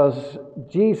 because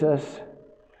Jesus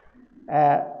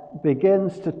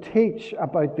begins to teach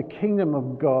about the kingdom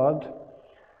of God.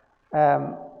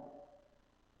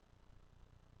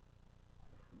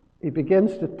 He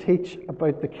begins to teach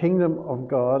about the kingdom of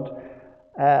God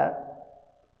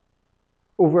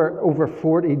over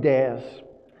 40 days.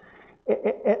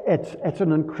 It's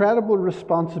an incredible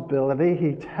responsibility.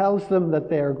 He tells them that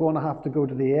they are going to have to go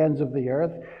to the ends of the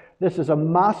earth. This is a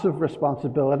massive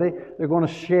responsibility. They're going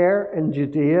to share in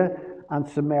Judea and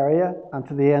Samaria and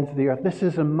to the ends of the earth. This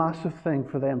is a massive thing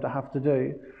for them to have to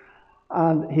do.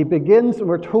 And he begins,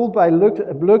 we're told by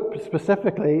Luke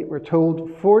specifically, we're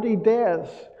told 40 days.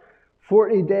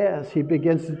 40 days he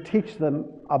begins to teach them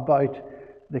about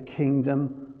the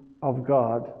kingdom of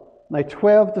God. Now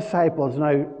 12 disciples.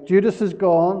 Now Judas is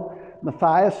gone.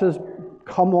 Matthias has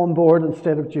come on board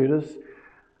instead of Judas.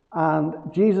 And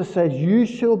Jesus says, you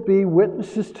shall be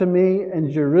witnesses to me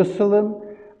in Jerusalem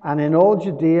and in all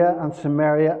Judea and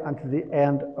Samaria and to the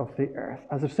end of the earth.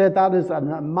 As I've said, that is a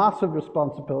massive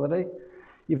responsibility.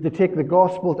 You have to take the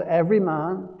gospel to every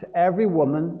man, to every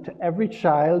woman, to every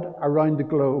child around the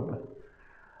globe.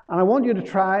 And I want you to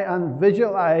try and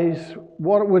visualize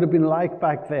what it would have been like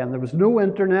back then. There was no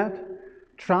internet.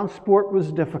 Transport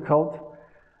was difficult.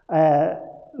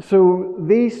 So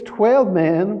these 12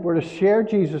 men were to share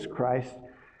Jesus Christ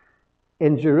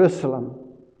in Jerusalem,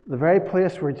 the very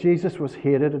place where Jesus was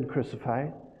hated and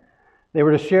crucified. They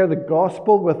were to share the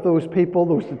gospel with those people,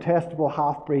 those detestable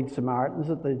half-breed Samaritans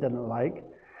that they didn't like.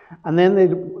 And then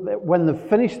when they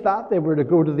finished that, they were to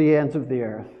go to the ends of the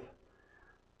earth.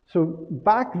 So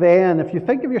back then, if you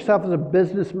think of yourself as a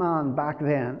businessman back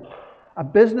then, a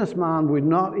businessman would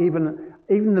not even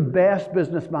the best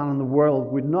businessman in the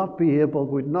world would not be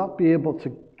able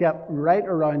to get right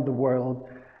around the world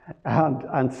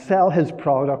and sell his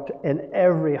product in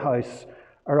every house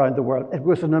around the world. It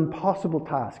was an impossible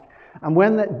task. And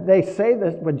when they say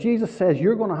this, when Jesus says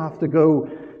you're going to have to go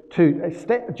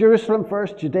to Jerusalem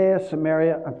first, Judea,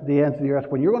 Samaria, and to the ends of the earth,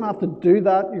 when you're going to have to do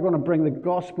that, you're going to bring the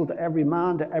gospel to every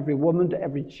man, to every woman, to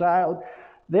every child.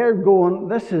 They're going,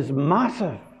 this is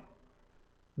massive.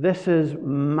 This is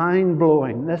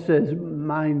mind-blowing. This is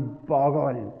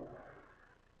mind-boggling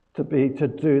to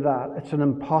do that. It's an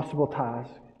impossible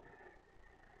task.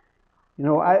 You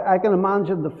know, I can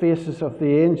imagine the faces of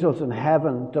the angels in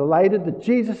heaven, delighted that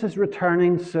Jesus is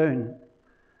returning soon.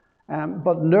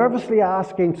 but nervously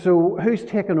asking, so who's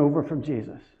taken over from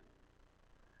Jesus?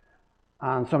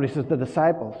 And somebody says, the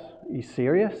disciples. Are you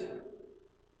serious?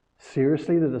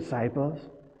 Seriously, the disciples?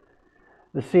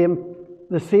 The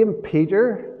same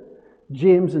Peter,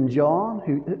 James and John,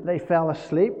 who they fell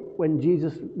asleep when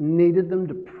Jesus needed them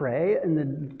to pray in the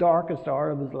darkest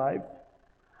hour of his life.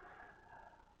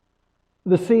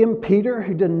 The same Peter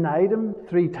who denied him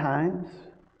 3 times.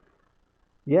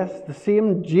 Yes, the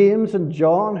same James and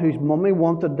John whose mummy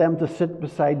wanted them to sit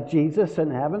beside Jesus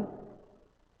in heaven.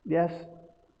 Yes,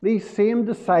 these same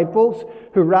disciples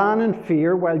who ran in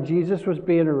fear while Jesus was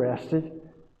being arrested.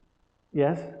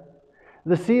 Yes,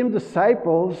 the same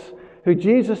disciples who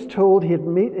Jesus told he'd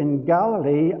meet in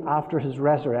Galilee after his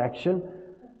resurrection,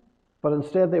 but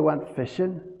instead they went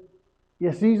fishing.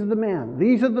 Yes, these are the men.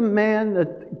 These are the men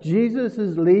that Jesus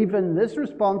is leaving this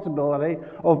responsibility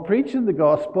of preaching the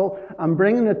gospel and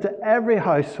bringing it to every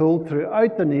household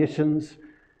throughout the nations.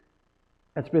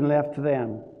 It's been left to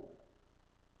them.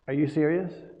 Are you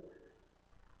serious?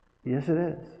 Yes, it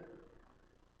is.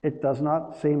 It does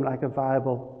not seem like a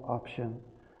viable option.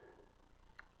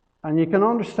 And you can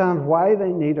understand why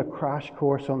they need a crash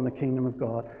course on the kingdom of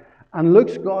God. And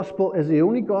Luke's gospel is the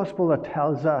only gospel that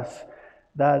tells us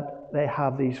that they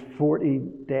have these 40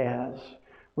 days.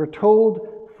 We're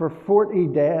told for 40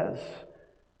 days,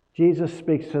 Jesus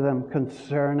speaks to them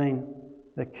concerning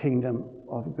the kingdom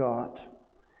of God.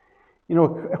 You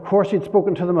know, of course, he'd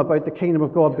spoken to them about the kingdom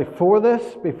of God before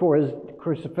this, before his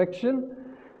crucifixion.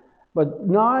 But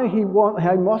now he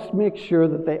must make sure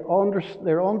that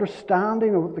their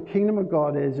understanding of what the kingdom of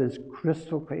God is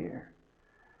crystal clear.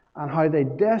 And how they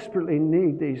desperately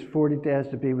need these 40 days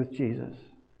to be with Jesus.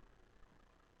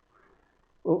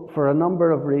 Well, for a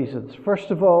number of reasons.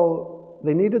 First of all,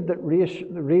 they needed the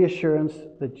reassurance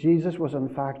that Jesus was in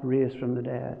fact raised from the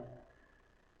dead.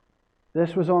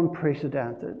 This was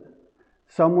unprecedented.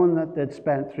 Someone that they'd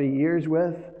spent 3 years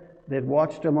with, they'd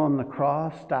watched him on the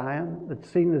cross dying, they'd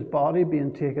seen his body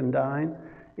being taken down,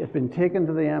 he'd been taken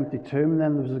to the empty tomb, and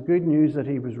then there was the good news that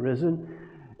he was risen.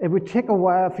 It would take a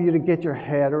while for you to get your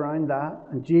head around that,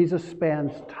 and Jesus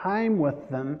spends time with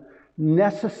them,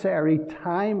 necessary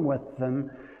time with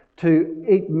them, to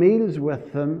eat meals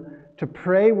with them, to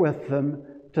pray with them,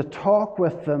 to talk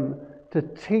with them, to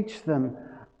teach them.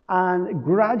 And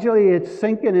gradually it's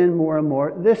sinking in more and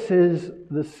more. This is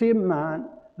the same man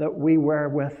that we were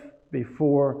with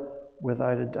before,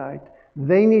 without a doubt.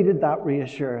 They needed that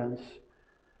reassurance.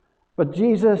 But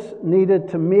Jesus needed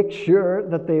to make sure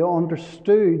that they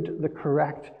understood the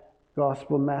correct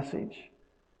gospel message.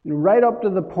 And right up to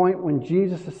the point when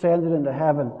Jesus ascended into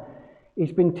heaven,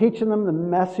 he's been teaching them the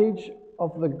message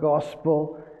of the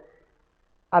gospel.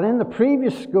 And in the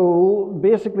previous school,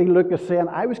 basically Luke is saying,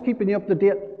 I was keeping you up to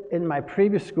date in my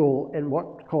previous school in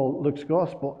what's called Luke's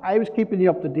gospel. I was keeping you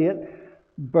up to date.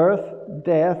 Birth,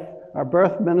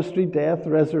 ministry, death,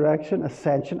 resurrection,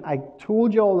 ascension. I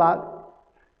told you all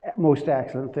that, most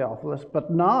excellent Theophilus.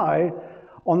 But now,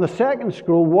 on the second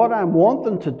scroll, what I'm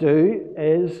wanting to do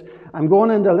is I'm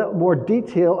going into a little more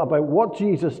detail about what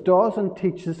Jesus does and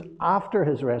teaches after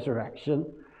his resurrection.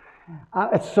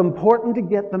 It's important to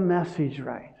get the message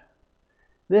right.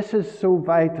 This is so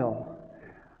vital.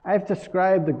 I've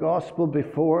described the gospel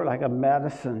before like a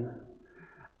medicine.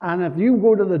 And if you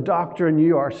go to the doctor and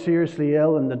you are seriously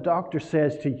ill and the doctor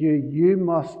says to you, you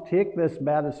must take this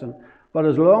medicine, but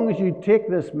as long as you take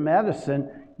this medicine,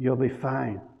 you'll be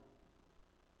fine.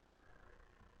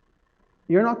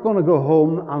 You're not going to go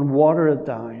home and water it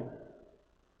down.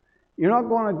 You're not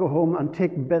going to go home and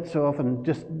take bits off and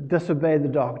just disobey the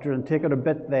doctor and take it a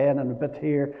bit then and a bit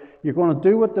here. You're going to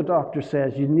do what the doctor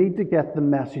says. You need to get the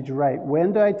message right.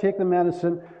 When do I take the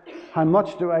medicine? How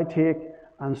much do I take?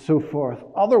 And so forth.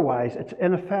 Otherwise, it's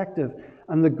ineffective.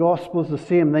 And the gospel is the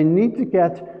same. They need to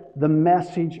get the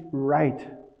message right.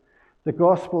 The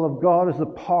gospel of God is the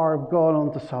power of God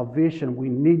unto salvation. We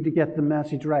need to get the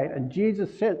message right. And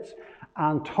Jesus sits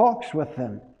and talks with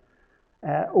them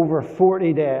over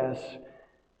 40 days.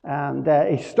 And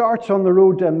he starts on the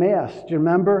road to Emmaus. Do you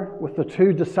remember? With the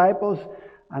 2 disciples.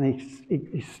 And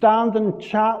he's standing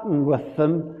chatting with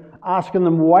them, asking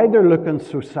them why they're looking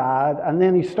so sad. And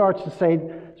then he starts to say,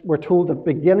 we're told that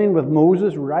beginning with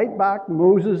Moses, right back,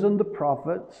 Moses and the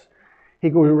prophets. He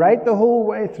goes right the whole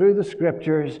way through the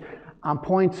scriptures and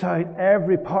points out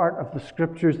every part of the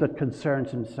scriptures that concerns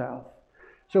himself.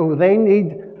 So they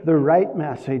need the right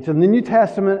message. And the New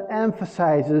Testament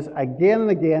emphasizes again and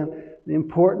again the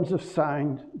importance of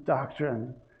sound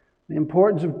doctrine, the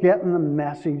importance of getting the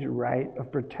message right,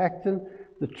 of protecting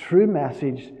the true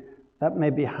message that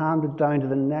may be handed down to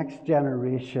the next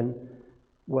generation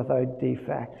without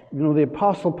defect. You know, the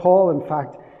Apostle Paul, in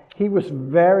fact, he was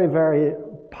very, very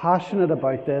passionate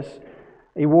about this.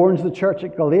 He warns the church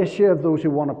at Galatia of those who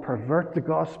want to pervert the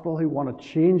gospel, who want to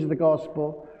change the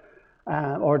gospel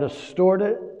or distort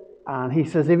it. And he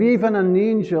says, if even an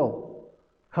angel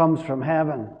comes from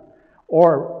heaven,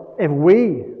 or if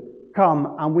we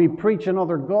come and we preach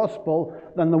another gospel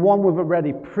than the one we've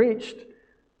already preached,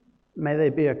 may they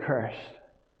be accursed.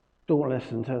 Don't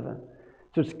listen to them.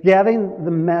 So it's getting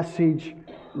the message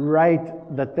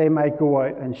right that they might go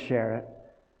out and share it.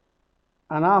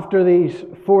 And after these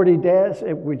 40 days,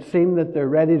 it would seem that they're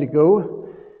ready to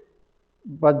go.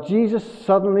 But Jesus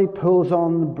suddenly pulls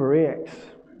on the brakes.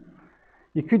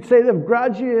 You could say they've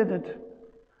graduated.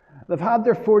 They've had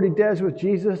their 40 days with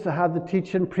Jesus. They had the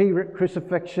teaching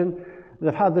pre-crucifixion.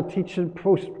 They've had the teaching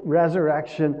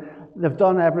post-resurrection. They've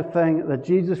done everything that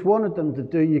Jesus wanted them to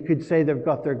do. You could say they've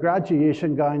got their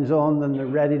graduation gowns on and they're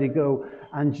ready to go.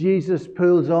 And Jesus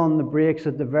pulls on the brakes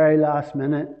at the very last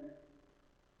minute.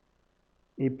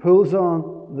 He pulls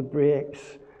on the brakes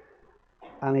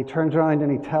and he turns around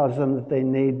and he tells them that they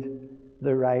need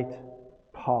the right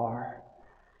power.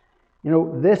 You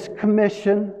know, this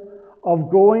commission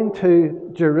of going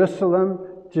to Jerusalem,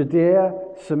 Judea,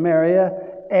 Samaria,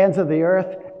 ends of the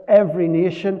earth, every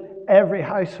nation, every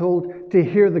household, to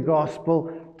hear the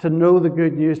gospel, to know the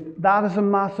good news, that is a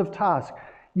massive task.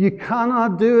 You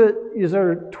cannot do it. These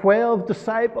are 12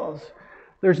 disciples.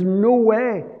 There's no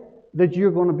way that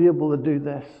you're going to be able to do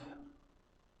this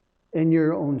in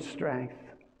your own strength,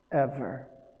 ever.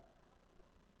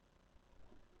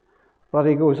 But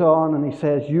he goes on and he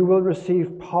says, you will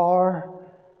receive power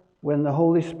when the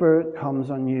Holy Spirit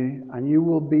comes on you, and you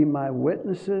will be my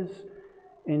witnesses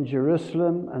in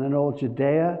Jerusalem and in all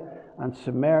Judea and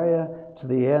Samaria to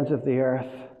the ends of the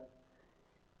earth.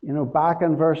 You know, back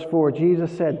in verse 4,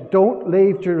 Jesus said, don't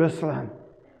leave Jerusalem.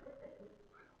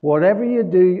 Whatever you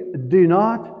do, do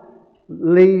not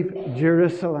leave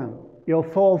Jerusalem. You'll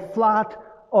fall flat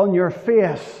on your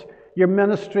face. Your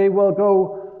ministry will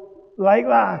go like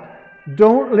that.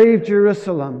 Don't leave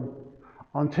Jerusalem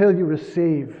until you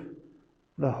receive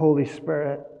the Holy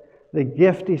Spirit, the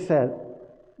gift, he said,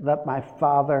 that my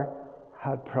Father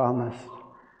had promised.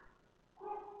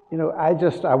 You know,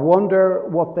 I wonder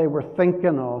what they were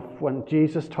thinking of when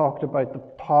Jesus talked about the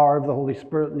power of the Holy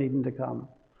Spirit needing to come.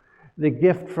 The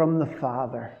gift from the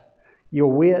Father. You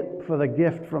wait for the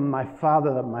gift from my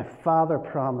Father that my Father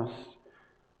promised.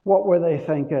 What were they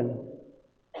thinking?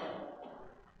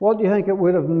 What do you think it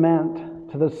would have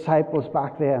meant to the disciples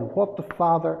back then? What the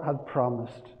Father had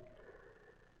promised?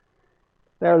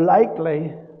 They're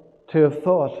likely to have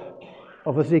thought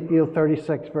of Ezekiel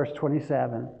 36, verse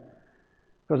 27.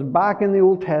 Because back in the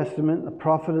Old Testament, the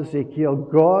prophet Ezekiel,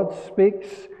 God speaks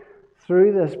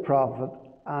through this prophet,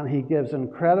 and he gives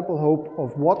incredible hope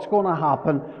of what's going to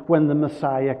happen when the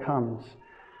Messiah comes.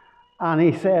 And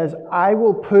he says,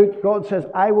 God says,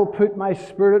 I will put my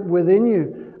Spirit within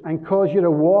you and cause you to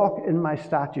walk in my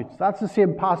statutes. That's the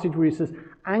same passage where he says,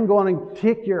 I'm going to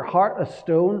take your heart of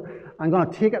stone, I'm going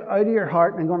to take it out of your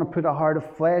heart, and I'm going to put a heart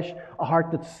of flesh, a heart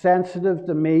that's sensitive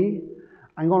to me.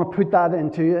 I'm going to put that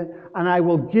into you, and I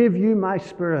will give you my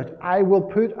Spirit. I will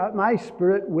put my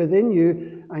Spirit within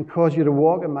you and cause you to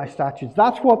walk in my statutes.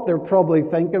 That's what they're probably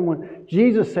thinking when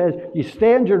Jesus says, you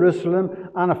stay in Jerusalem,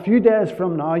 and a few days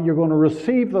from now, you're going to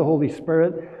receive the Holy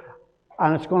Spirit,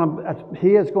 and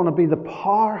He is going to be the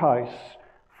powerhouse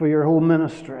for your whole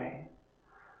ministry.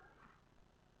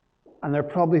 And they're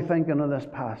probably thinking of this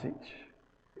passage.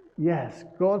 Yes,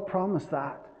 God promised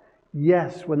that.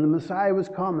 Yes, when the Messiah was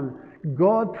coming,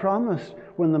 God promised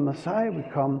when the Messiah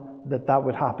would come that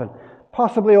would happen.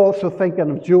 Possibly also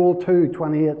thinking of Joel 2,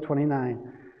 28,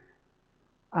 29.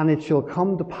 And it shall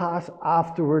come to pass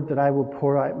afterward that I will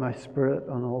pour out my Spirit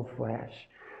on all flesh.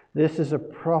 This is a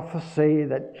prophecy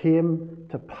that came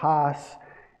to pass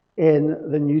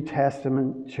in the New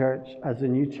Testament church, as the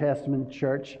New Testament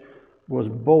church was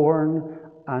born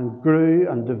and grew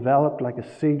and developed like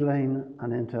a seedling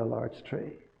and into a large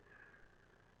tree.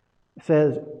 It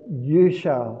says,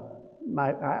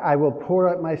 I will pour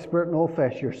out my Spirit in all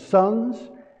flesh. Your sons,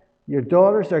 your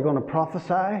daughters, they're going to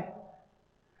prophesy.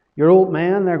 Your old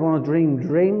men, they're going to dream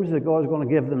dreams, that God's going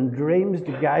to give them dreams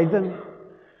to guide them.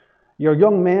 Your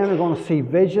young men are going to see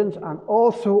visions, and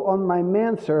also on my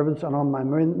men servants and on my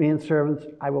main servants,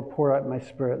 I will pour out my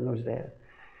Spirit in those days.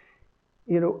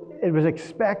 You know, it was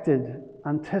expected,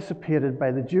 anticipated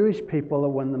by the Jewish people that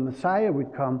when the Messiah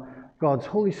would come, God's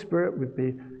Holy Spirit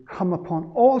would come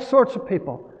upon all sorts of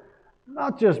people.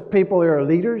 Not just people who are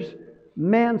leaders,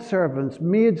 men servants,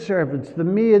 maid servants, the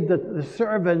maid, the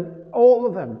servant, all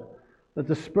of them that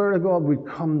the Spirit of God would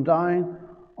come down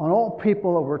on all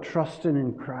people that were trusting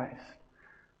in Christ,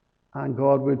 and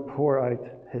God would pour out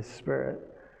His Spirit.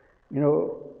 You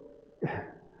know,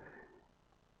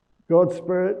 God's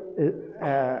Spirit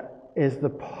is the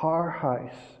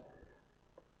powerhouse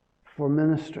for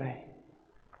ministry.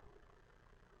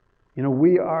 You know,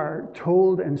 we are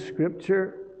told in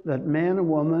Scripture that men and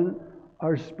women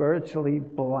are spiritually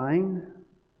blind,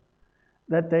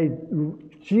 that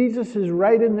Jesus is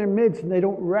right in their midst and they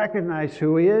don't recognize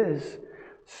who He is.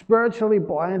 Spiritually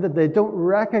blind, that they don't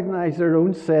recognize their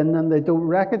own sin and they don't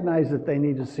recognize that they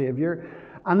need a Savior.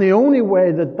 And the only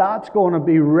way that that's going to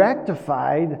be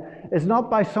rectified is not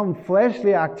by some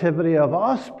fleshly activity of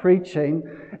us preaching,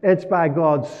 it's by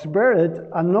God's Spirit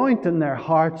anointing their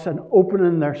hearts and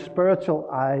opening their spiritual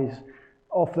eyes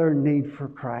of their need for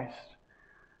Christ.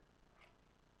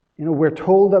 You know, we're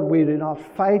told that we do not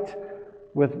fight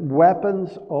with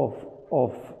weapons of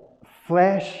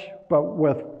flesh, but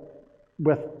with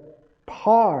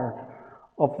power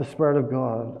of the Spirit of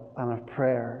God and of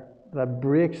prayer that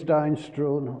breaks down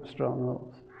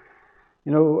strongholds.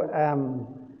 You know,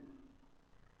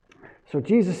 so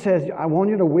Jesus says, I want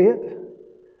you to wait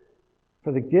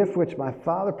for the gift which my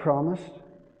Father promised.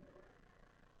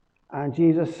 And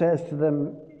Jesus says to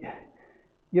them,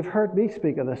 you've heard me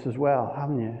speak of this as well,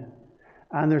 haven't you?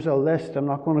 And there's a list, I'm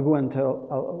not going to go into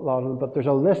a lot of them, but there's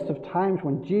a list of times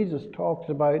when Jesus talks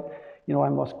about, you know, I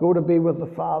must go to be with the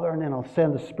Father, and then I'll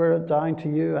send the Spirit down to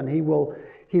you, and He will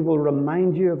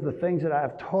remind you of the things that I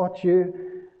have taught you.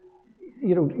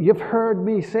 You know, you've heard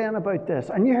me saying about this.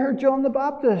 And you heard John the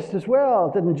Baptist as well.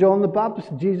 Didn't John the Baptist,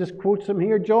 Jesus quotes him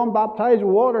here, John baptized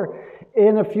with water.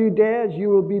 In a few days you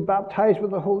will be baptized with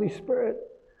the Holy Spirit.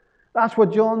 That's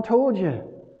what John told you.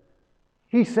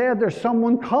 He said, there's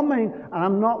someone coming, and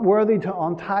I'm not worthy to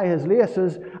untie his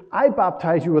laces. I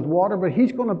baptize you with water, but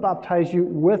he's going to baptize you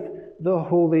with the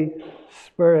Holy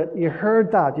Spirit. You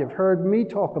heard that. You've heard me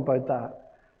talk about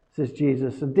that, says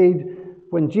Jesus. Indeed,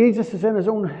 when Jesus is in his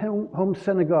own home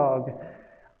synagogue,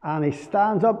 and he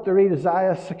stands up to read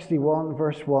Isaiah 61,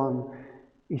 verse 1,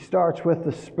 he starts with,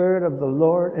 the Spirit of the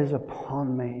Lord is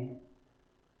upon me.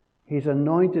 He's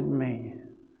anointed me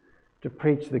to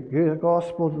preach the good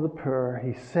gospel to the poor.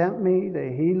 He sent me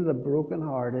to heal the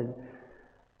brokenhearted.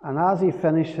 And as he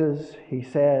finishes, he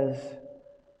says,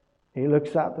 he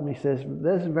looks at them, he says,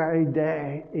 this very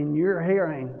day in your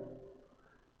hearing,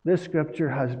 this scripture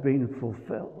has been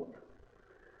fulfilled.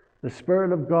 The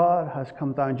Spirit of God has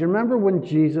come down. Do you remember when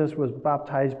Jesus was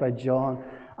baptized by John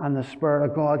and the Spirit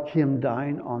of God came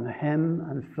down on him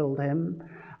and filled him?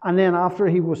 And then after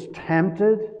he was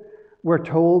tempted, we're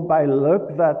told by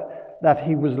Luke that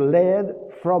he was led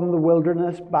from the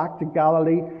wilderness back to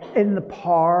Galilee in the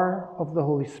power of the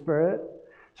Holy Spirit.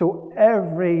 So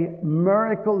every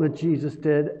miracle that Jesus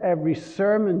did, every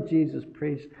sermon Jesus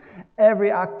preached,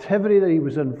 every activity that he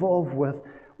was involved with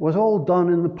was all done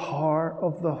in the power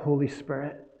of the Holy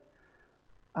Spirit.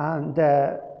 And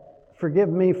forgive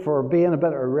me for being a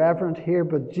bit irreverent here,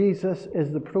 but Jesus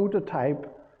is the prototype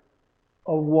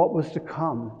of what was to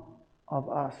come of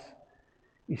us.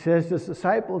 He says to his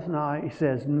disciples now, he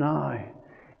says, now,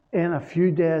 in a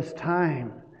few days'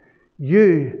 time,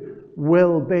 you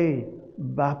will be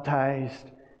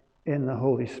baptized in the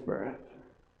Holy Spirit.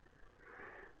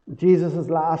 Jesus'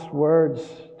 last words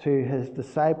to his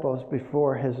disciples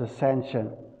before his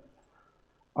ascension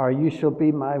are, you shall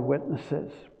be my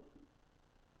witnesses.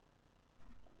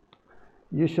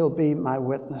 You shall be my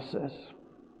witnesses.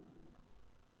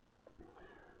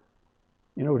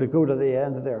 You know, to go to the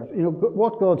end of there. You know,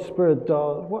 what God's Spirit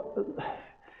does,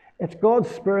 it's God's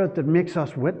Spirit that makes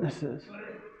us witnesses.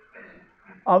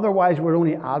 Otherwise, we're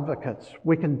only advocates.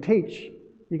 We can teach.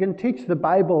 You can teach the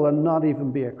Bible and not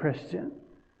even be a Christian.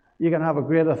 You can have a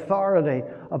great authority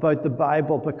about the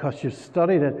Bible because you've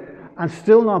studied it and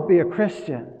still not be a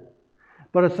Christian.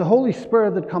 But it's the Holy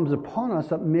Spirit that comes upon us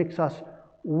that makes us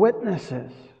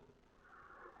witnesses.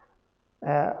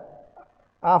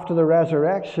 After the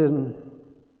resurrection,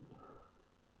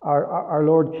 our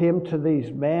Lord came to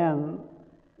these men.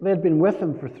 They had been with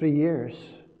him for 3 years.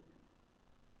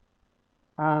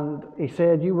 And he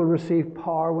said, you will receive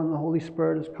power when the Holy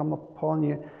Spirit has come upon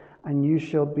you, and you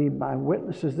shall be my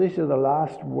witnesses. These are the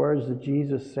last words that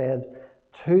Jesus said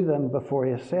to them before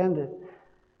he ascended.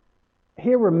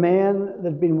 Here were men that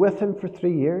had been with him for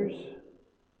 3 years.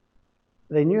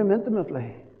 They knew him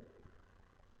intimately.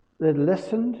 They'd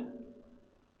listened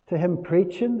to him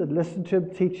preaching, they'd listened to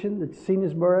him teaching, they'd seen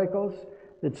his miracles,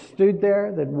 they'd stood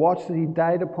there, they'd watched that he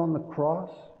died upon the cross.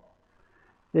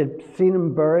 They'd seen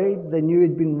him buried, they knew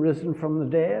he'd been risen from the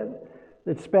dead.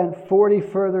 that spent 40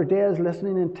 further days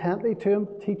listening intently to him,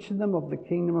 teaching them of the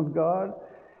kingdom of God.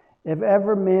 If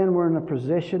ever men were in a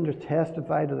position to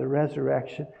testify to the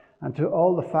resurrection and to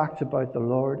all the facts about the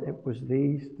Lord, it was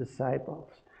these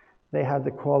disciples. They had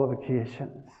the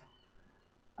qualifications.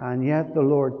 And yet the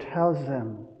Lord tells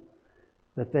them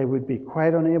that they would be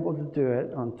quite unable to do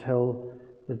it until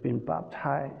they'd been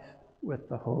baptized with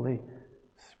the Holy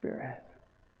Spirit.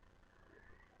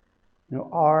 You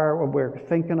know, when we're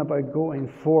thinking about going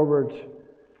forward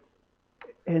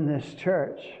in this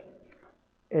church,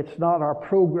 it's not our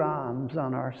programs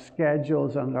and our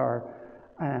schedules and our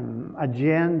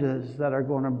agendas that are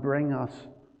going to bring us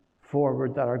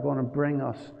forward, that are going to bring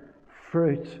us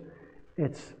fruit.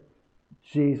 It's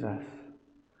Jesus.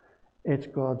 It's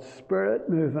God's Spirit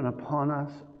moving upon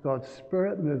us, God's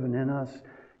Spirit moving in us,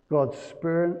 God's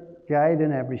Spirit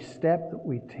guiding every step that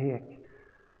we take.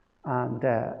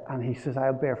 And he says,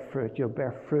 I'll bear fruit. You'll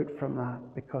bear fruit from that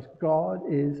because God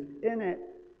is in it.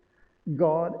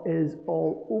 God is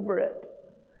all over it.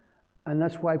 And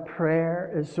that's why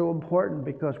prayer is so important,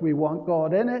 because we want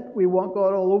God in it. We want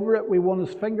God all over it. We want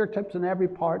his fingertips in every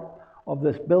part of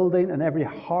this building and every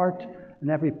heart and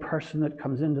every person that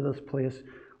comes into this place.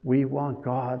 We want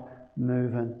God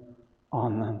moving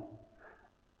on them.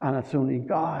 And it's only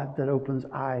God that opens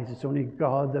eyes. It's only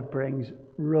God that brings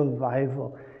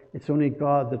revival. It's only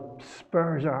God that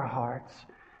spurs our hearts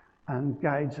and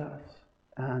guides us.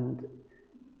 And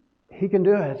he can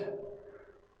do it.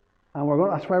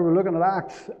 And that's why we're looking at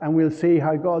Acts, and we'll see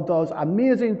how God does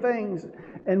amazing things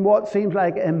in what seems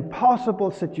like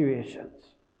impossible situations.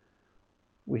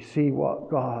 We see what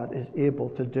God is able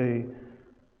to do,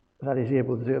 that he's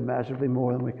able to do immeasurably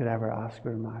more than we could ever ask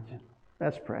or imagine.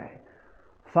 Let's pray.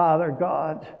 Father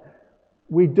God,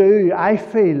 I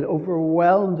feel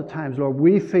overwhelmed at times, Lord.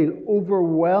 We feel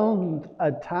overwhelmed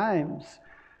at times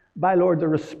by, Lord, the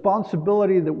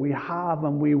responsibility that we have,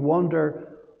 and we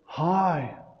wonder,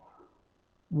 how?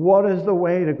 What is the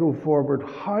way to go forward?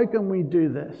 How can we do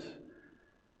this?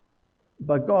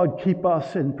 But God, keep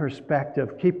us in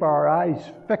perspective. Keep our eyes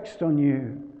fixed on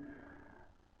you.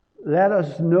 Let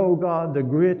us know, God, the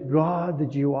great God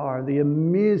that you are, the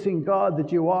amazing God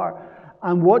that you are,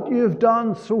 and what you have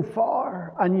done so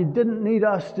far, and you didn't need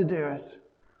us to do it.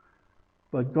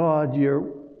 But God, you're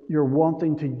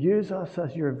wanting to use us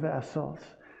as your vessels.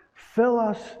 Fill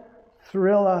us,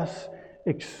 thrill us,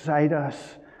 excite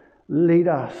us, lead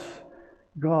us,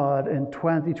 God, in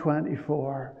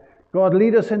 2024. God,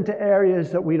 lead us into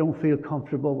areas that we don't feel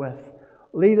comfortable with.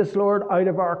 Lead us, Lord, out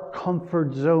of our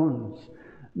comfort zones.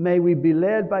 May we be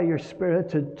led by your Spirit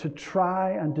to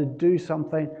try and to do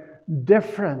something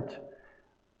different.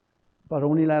 But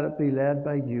only let it be led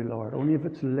by you, Lord. Only if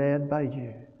it's led by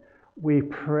you. We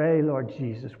pray, Lord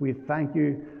Jesus. We thank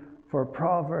you for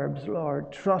Proverbs,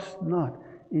 Lord. Trust not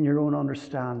in your own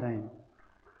understanding,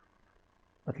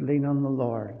 but lean on the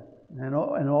Lord. And in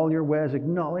all your ways,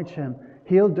 acknowledge him.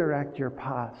 He'll direct your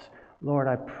paths. Lord,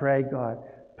 I pray, God,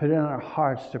 put in our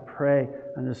hearts to pray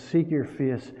and to seek your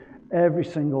face every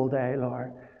single day,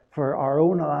 Lord, for our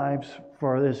own lives,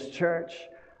 for this church,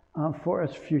 and for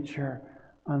its future,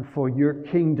 and for your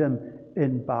kingdom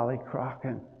in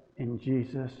Ballycrockin. In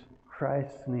Jesus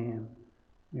Christ's name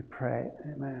we pray.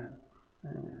 Amen.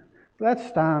 Amen. Let's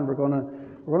stand. We're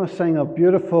going to sing a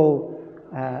beautiful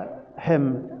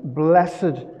hymn,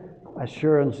 Blessed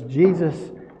Assurance. Jesus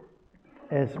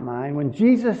is mine. When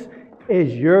Jesus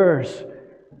is yours,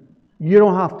 you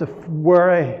don't have to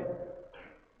worry,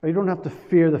 or you don't have to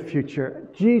fear the future.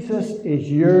 Jesus is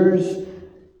yours.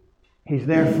 He's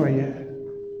there for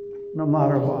you, no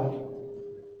matter what.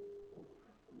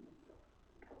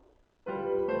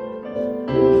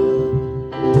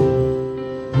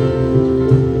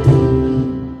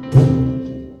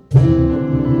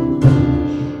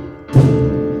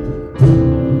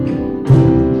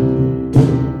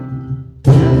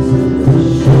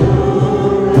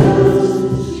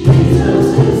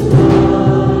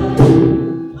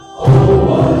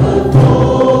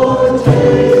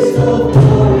 Taste of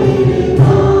glory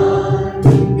divine.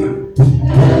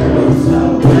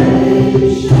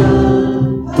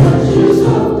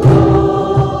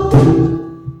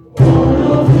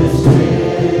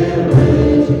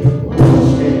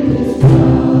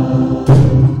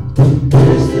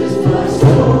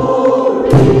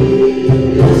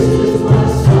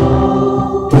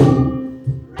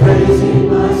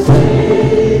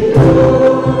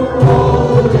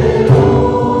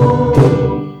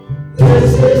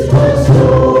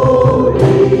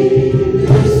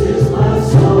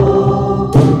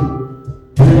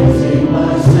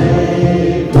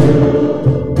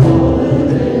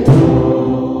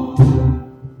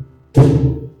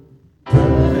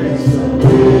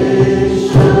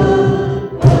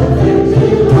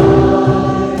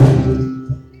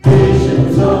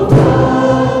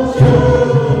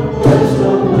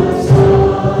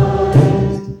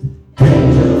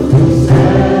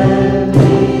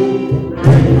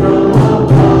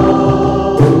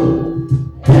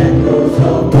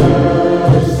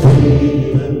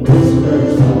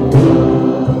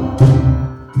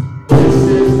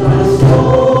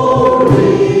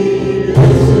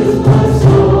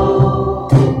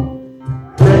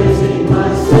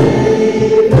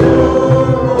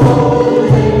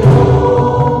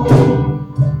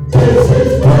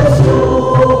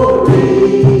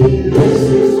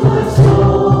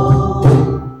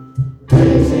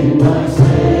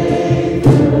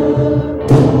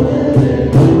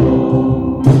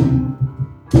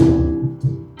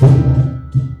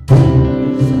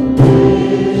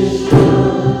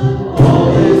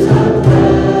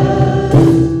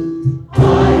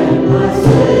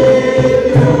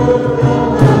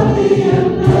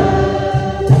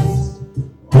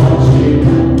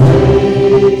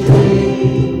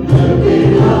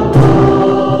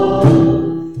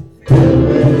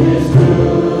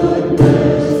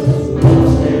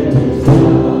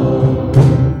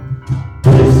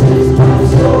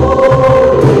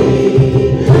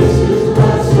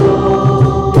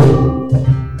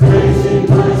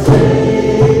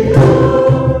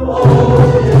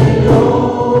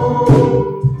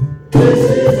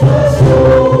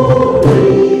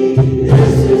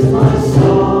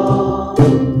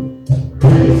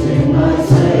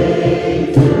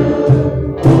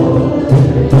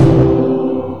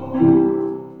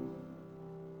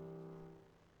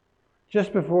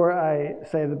 just before I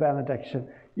say the benediction,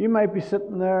 you might be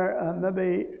sitting there and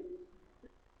maybe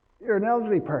you're an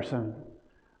elderly person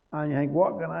and you think,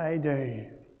 what can I do?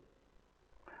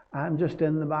 I'm just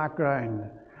in the background.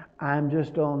 I'm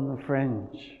just on the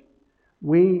fringe.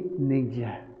 We need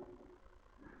you.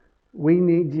 We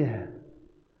need you.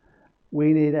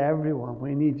 We need everyone.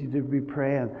 We need you to be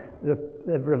praying.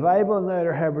 The revival in the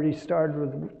Outer Hebrides started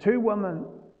with two women.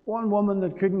 One woman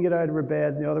that couldn't get out of her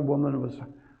bed, and the other woman was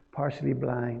partially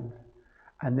blind.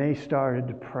 And they started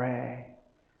to pray.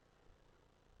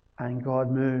 And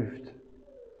God moved.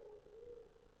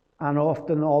 And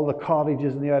often all the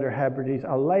cottages in the Outer Hebrides,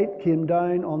 a light came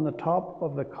down on the top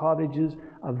of the cottages,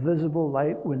 a visible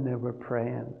light when they were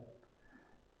praying.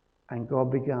 And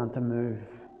God began to move.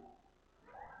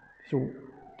 So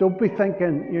don't be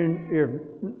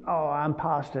thinking oh, I'm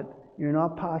past it. You're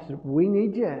not past it. We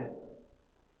need you.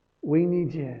 We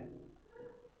need you.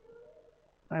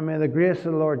 And may the grace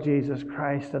of the Lord Jesus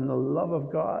Christ and the love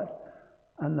of God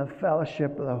and the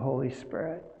fellowship of the Holy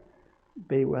Spirit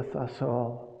be with us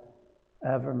all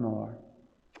evermore.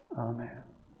 Amen.